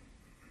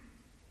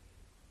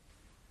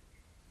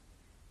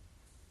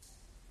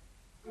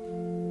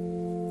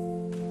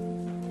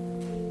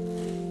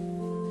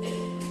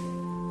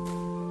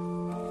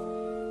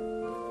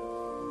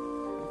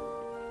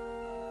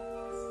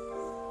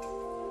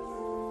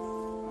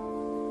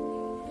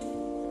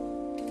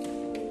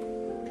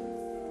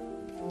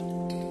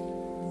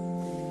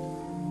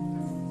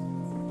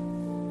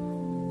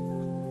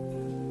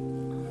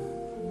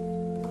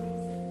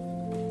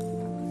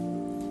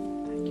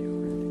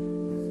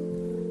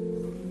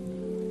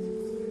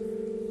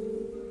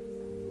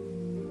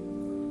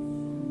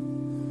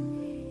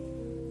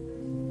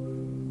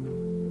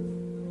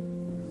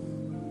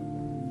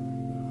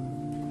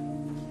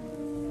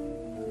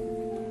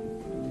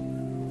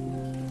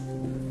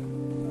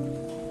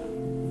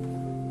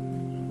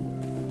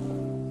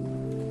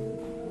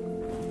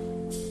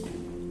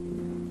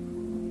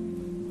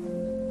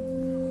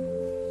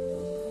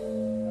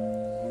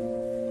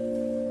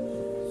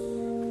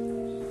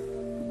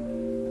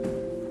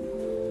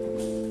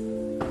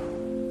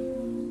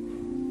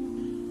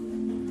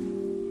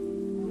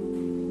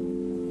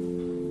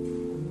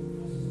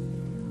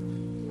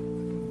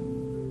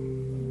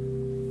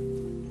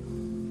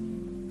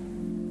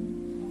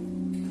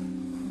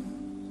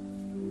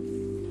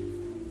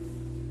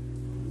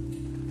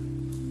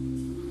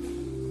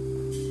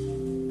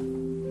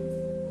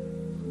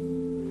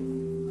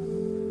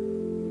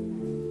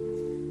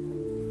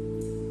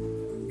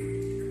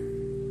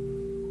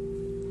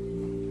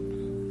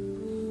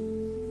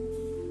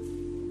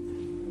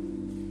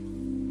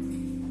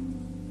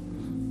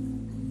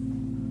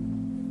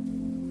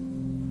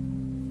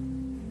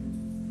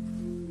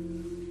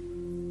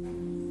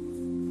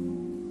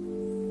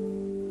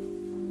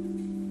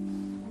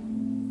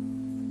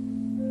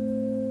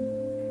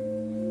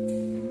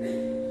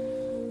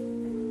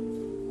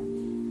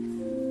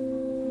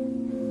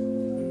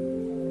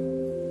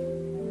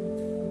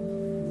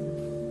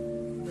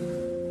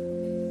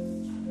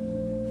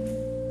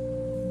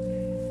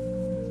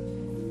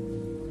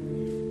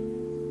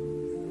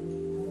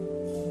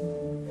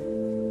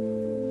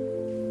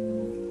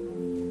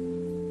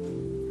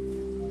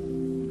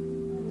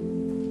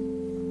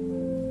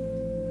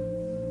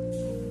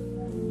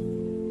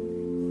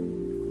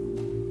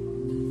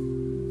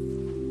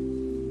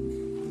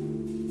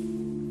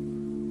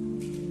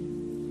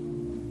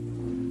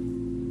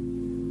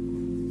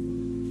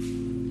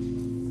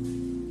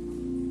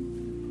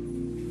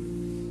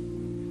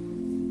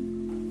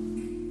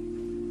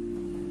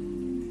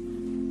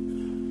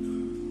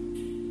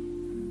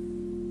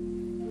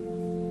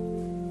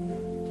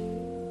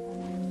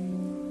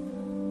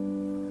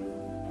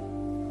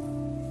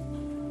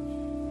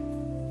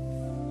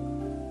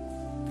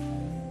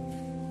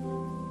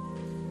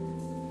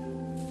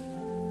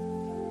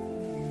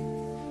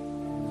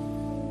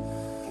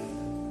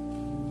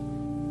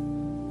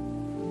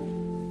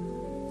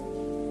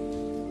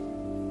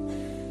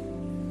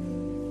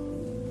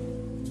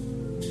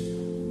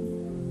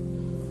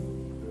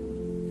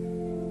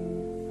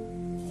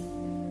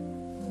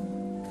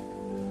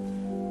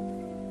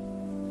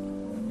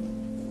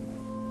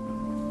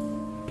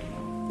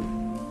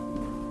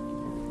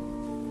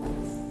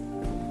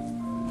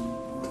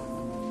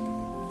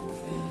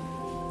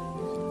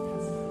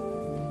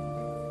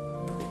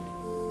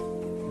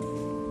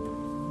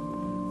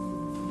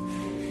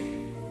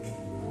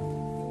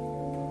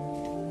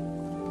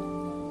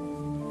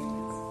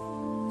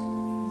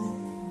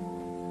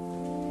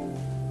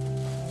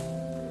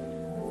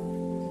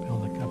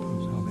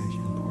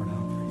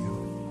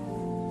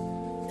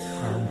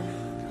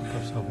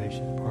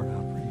 salvation poured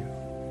out for you.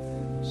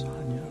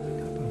 Sonia,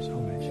 the cup of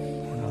salvation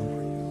poured out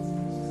for you.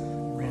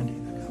 Randy,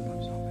 the cup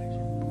of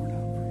salvation poured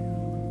out for you.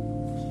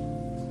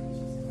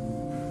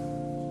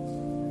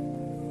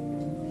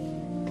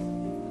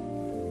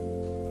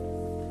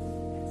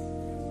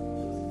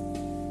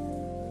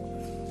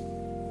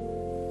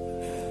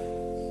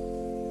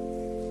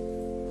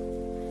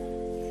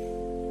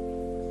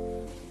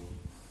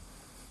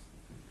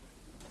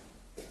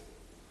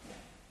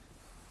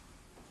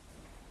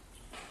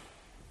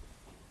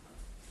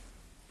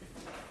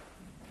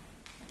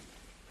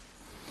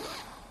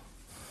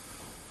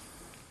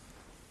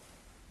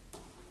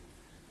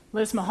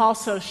 Liz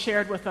Mahalso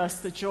shared with us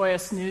the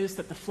joyous news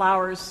that the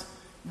flowers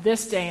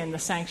this day in the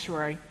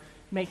sanctuary,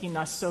 making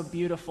us so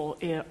beautiful,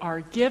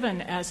 are given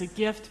as a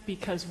gift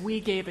because we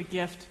gave a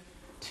gift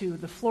to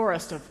the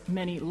florist of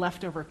many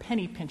leftover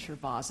penny pincher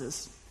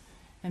vases,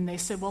 and they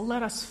said, well,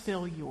 let us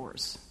fill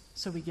yours.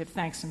 So we give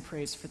thanks and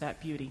praise for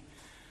that beauty.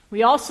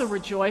 We also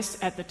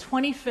rejoice at the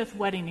 25th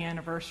wedding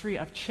anniversary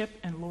of Chip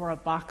and Laura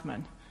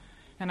Bachman.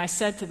 And I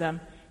said to them,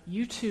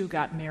 you two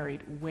got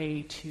married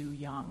way too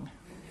young.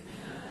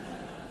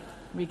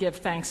 We give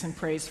thanks and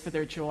praise for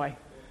their joy.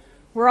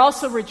 We're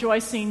also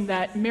rejoicing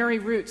that Mary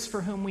Roots,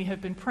 for whom we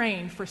have been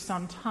praying for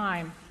some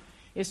time,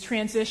 is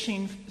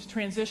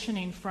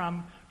transitioning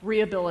from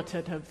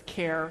rehabilitative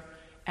care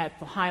at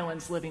the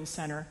Highlands Living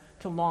Center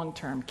to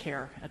long-term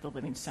care at the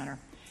Living Center.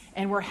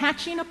 And we're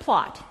hatching a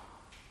plot.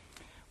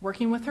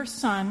 Working with her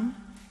son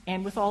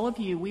and with all of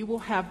you, we will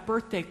have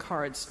birthday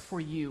cards for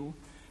you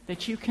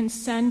that you can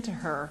send to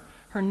her.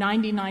 Her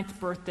 99th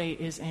birthday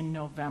is in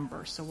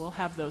November, so we'll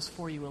have those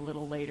for you a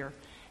little later.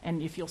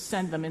 And if you'll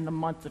send them in the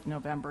month of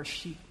November,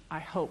 she, I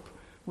hope,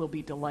 will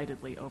be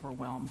delightedly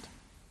overwhelmed.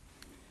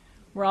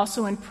 We're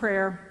also in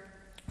prayer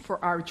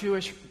for our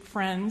Jewish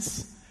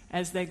friends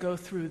as they go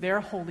through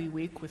their Holy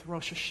Week with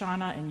Rosh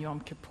Hashanah and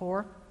Yom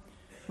Kippur.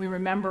 We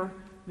remember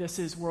this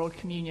is World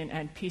Communion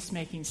and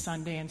Peacemaking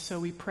Sunday, and so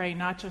we pray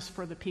not just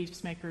for the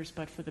peacemakers,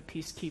 but for the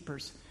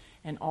peacekeepers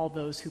and all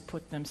those who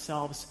put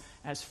themselves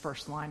as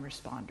first-line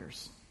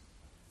responders.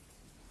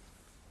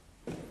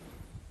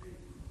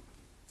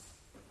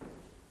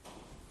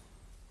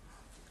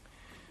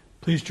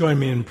 Please join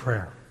me in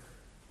prayer.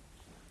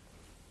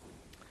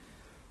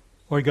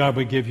 Lord God,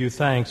 we give you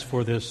thanks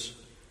for this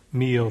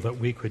meal that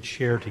we could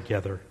share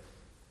together.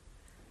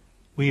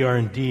 We are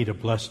indeed a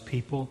blessed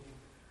people,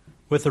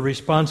 with the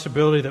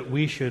responsibility that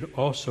we should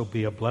also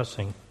be a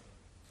blessing.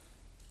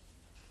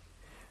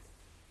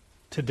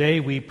 Today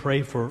we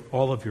pray for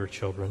all of your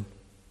children,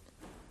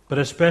 but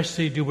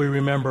especially do we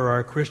remember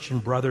our Christian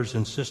brothers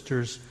and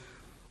sisters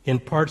in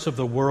parts of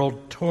the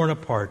world torn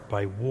apart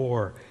by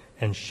war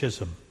and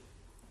schism.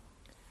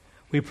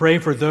 We pray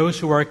for those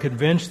who are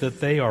convinced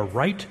that they are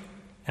right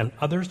and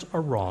others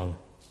are wrong.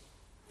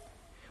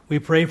 We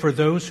pray for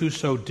those who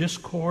sow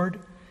discord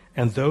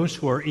and those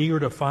who are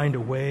eager to find a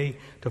way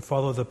to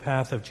follow the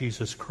path of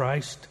Jesus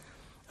Christ,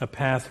 a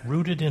path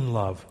rooted in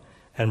love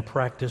and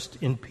practiced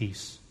in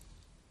peace.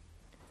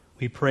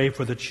 We pray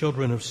for the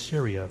children of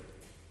Syria,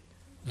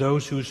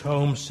 those whose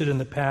homes sit in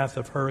the path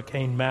of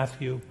Hurricane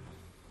Matthew,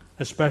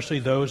 especially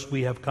those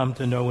we have come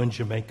to know in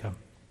Jamaica.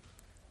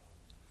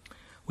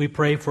 We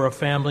pray for a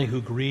family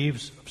who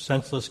grieves of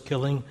senseless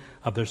killing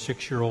of their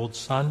 6-year-old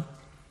son.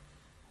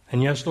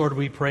 And yes, Lord,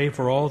 we pray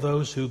for all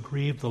those who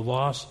grieve the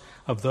loss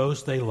of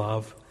those they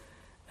love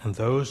and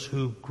those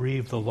who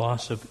grieve the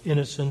loss of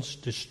innocence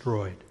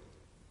destroyed.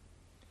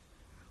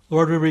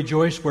 Lord, we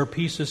rejoice where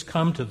peace has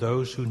come to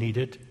those who need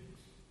it,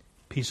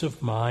 peace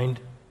of mind,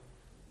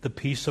 the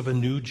peace of a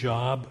new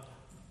job,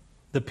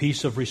 the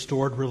peace of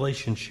restored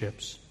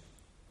relationships.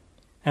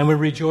 And we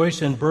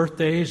rejoice in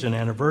birthdays and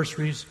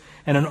anniversaries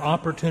and in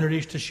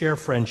opportunities to share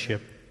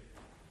friendship.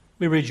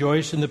 We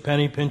rejoice in the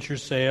penny pincher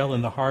sale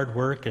and the hard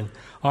work and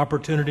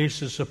opportunities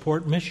to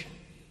support mission.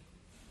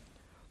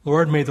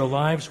 Lord, may the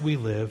lives we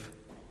live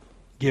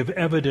give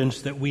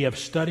evidence that we have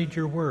studied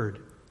your word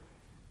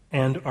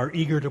and are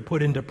eager to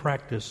put into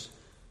practice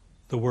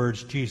the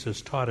words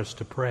Jesus taught us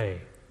to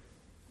pray.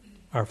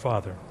 Our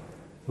Father,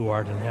 who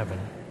art in heaven,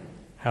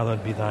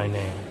 hallowed be thy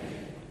name.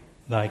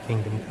 Thy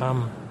kingdom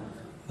come,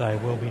 thy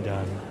will be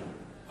done,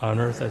 on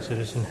earth as it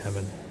is in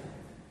heaven.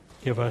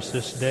 Give us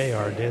this day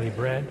our daily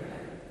bread,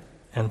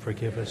 and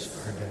forgive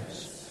us our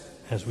debts,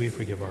 as we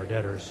forgive our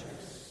debtors.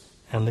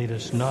 And lead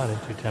us not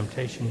into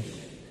temptation,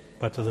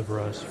 but deliver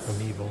us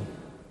from evil.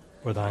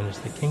 For thine is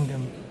the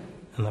kingdom,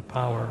 and the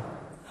power,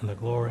 and the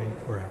glory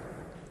forever.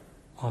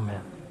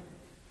 Amen.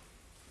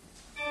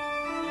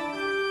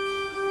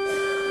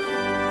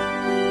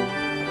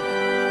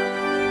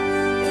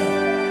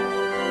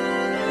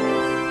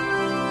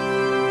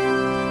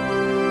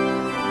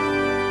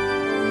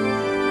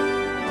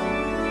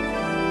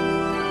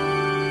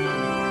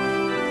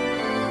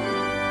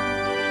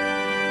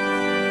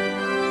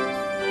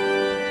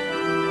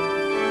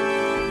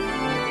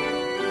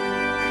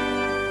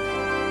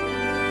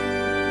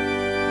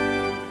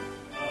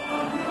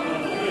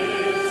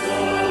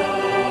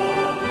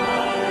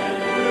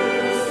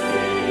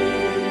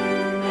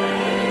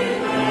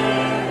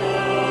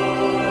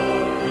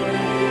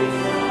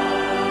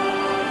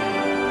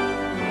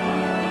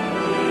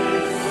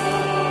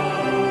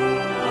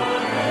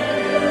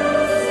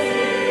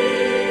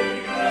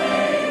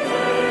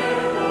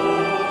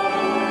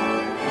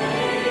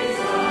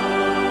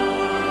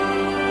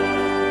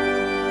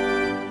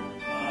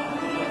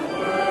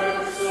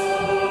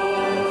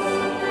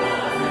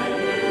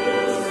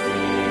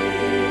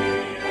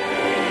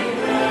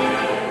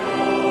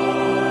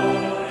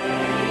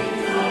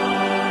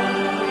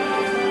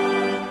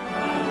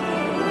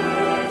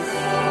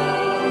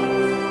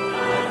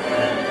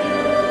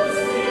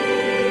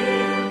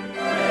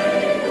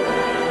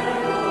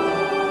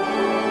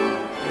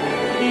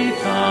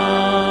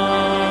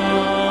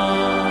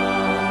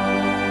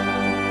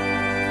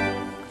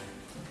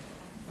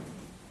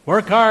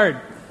 Work hard.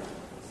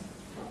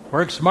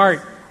 Work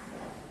smart.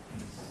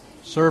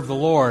 Serve the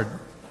Lord,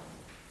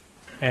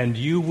 and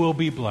you will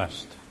be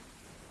blessed.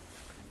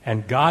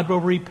 And God will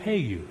repay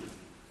you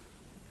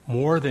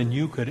more than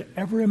you could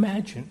ever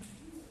imagine.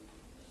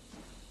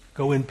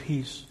 Go in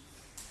peace.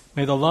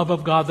 May the love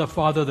of God the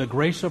Father, the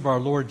grace of our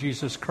Lord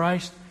Jesus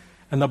Christ,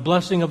 and the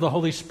blessing of the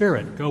Holy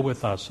Spirit go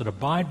with us and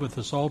abide with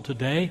us all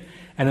today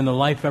and in the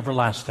life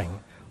everlasting.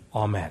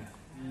 Amen.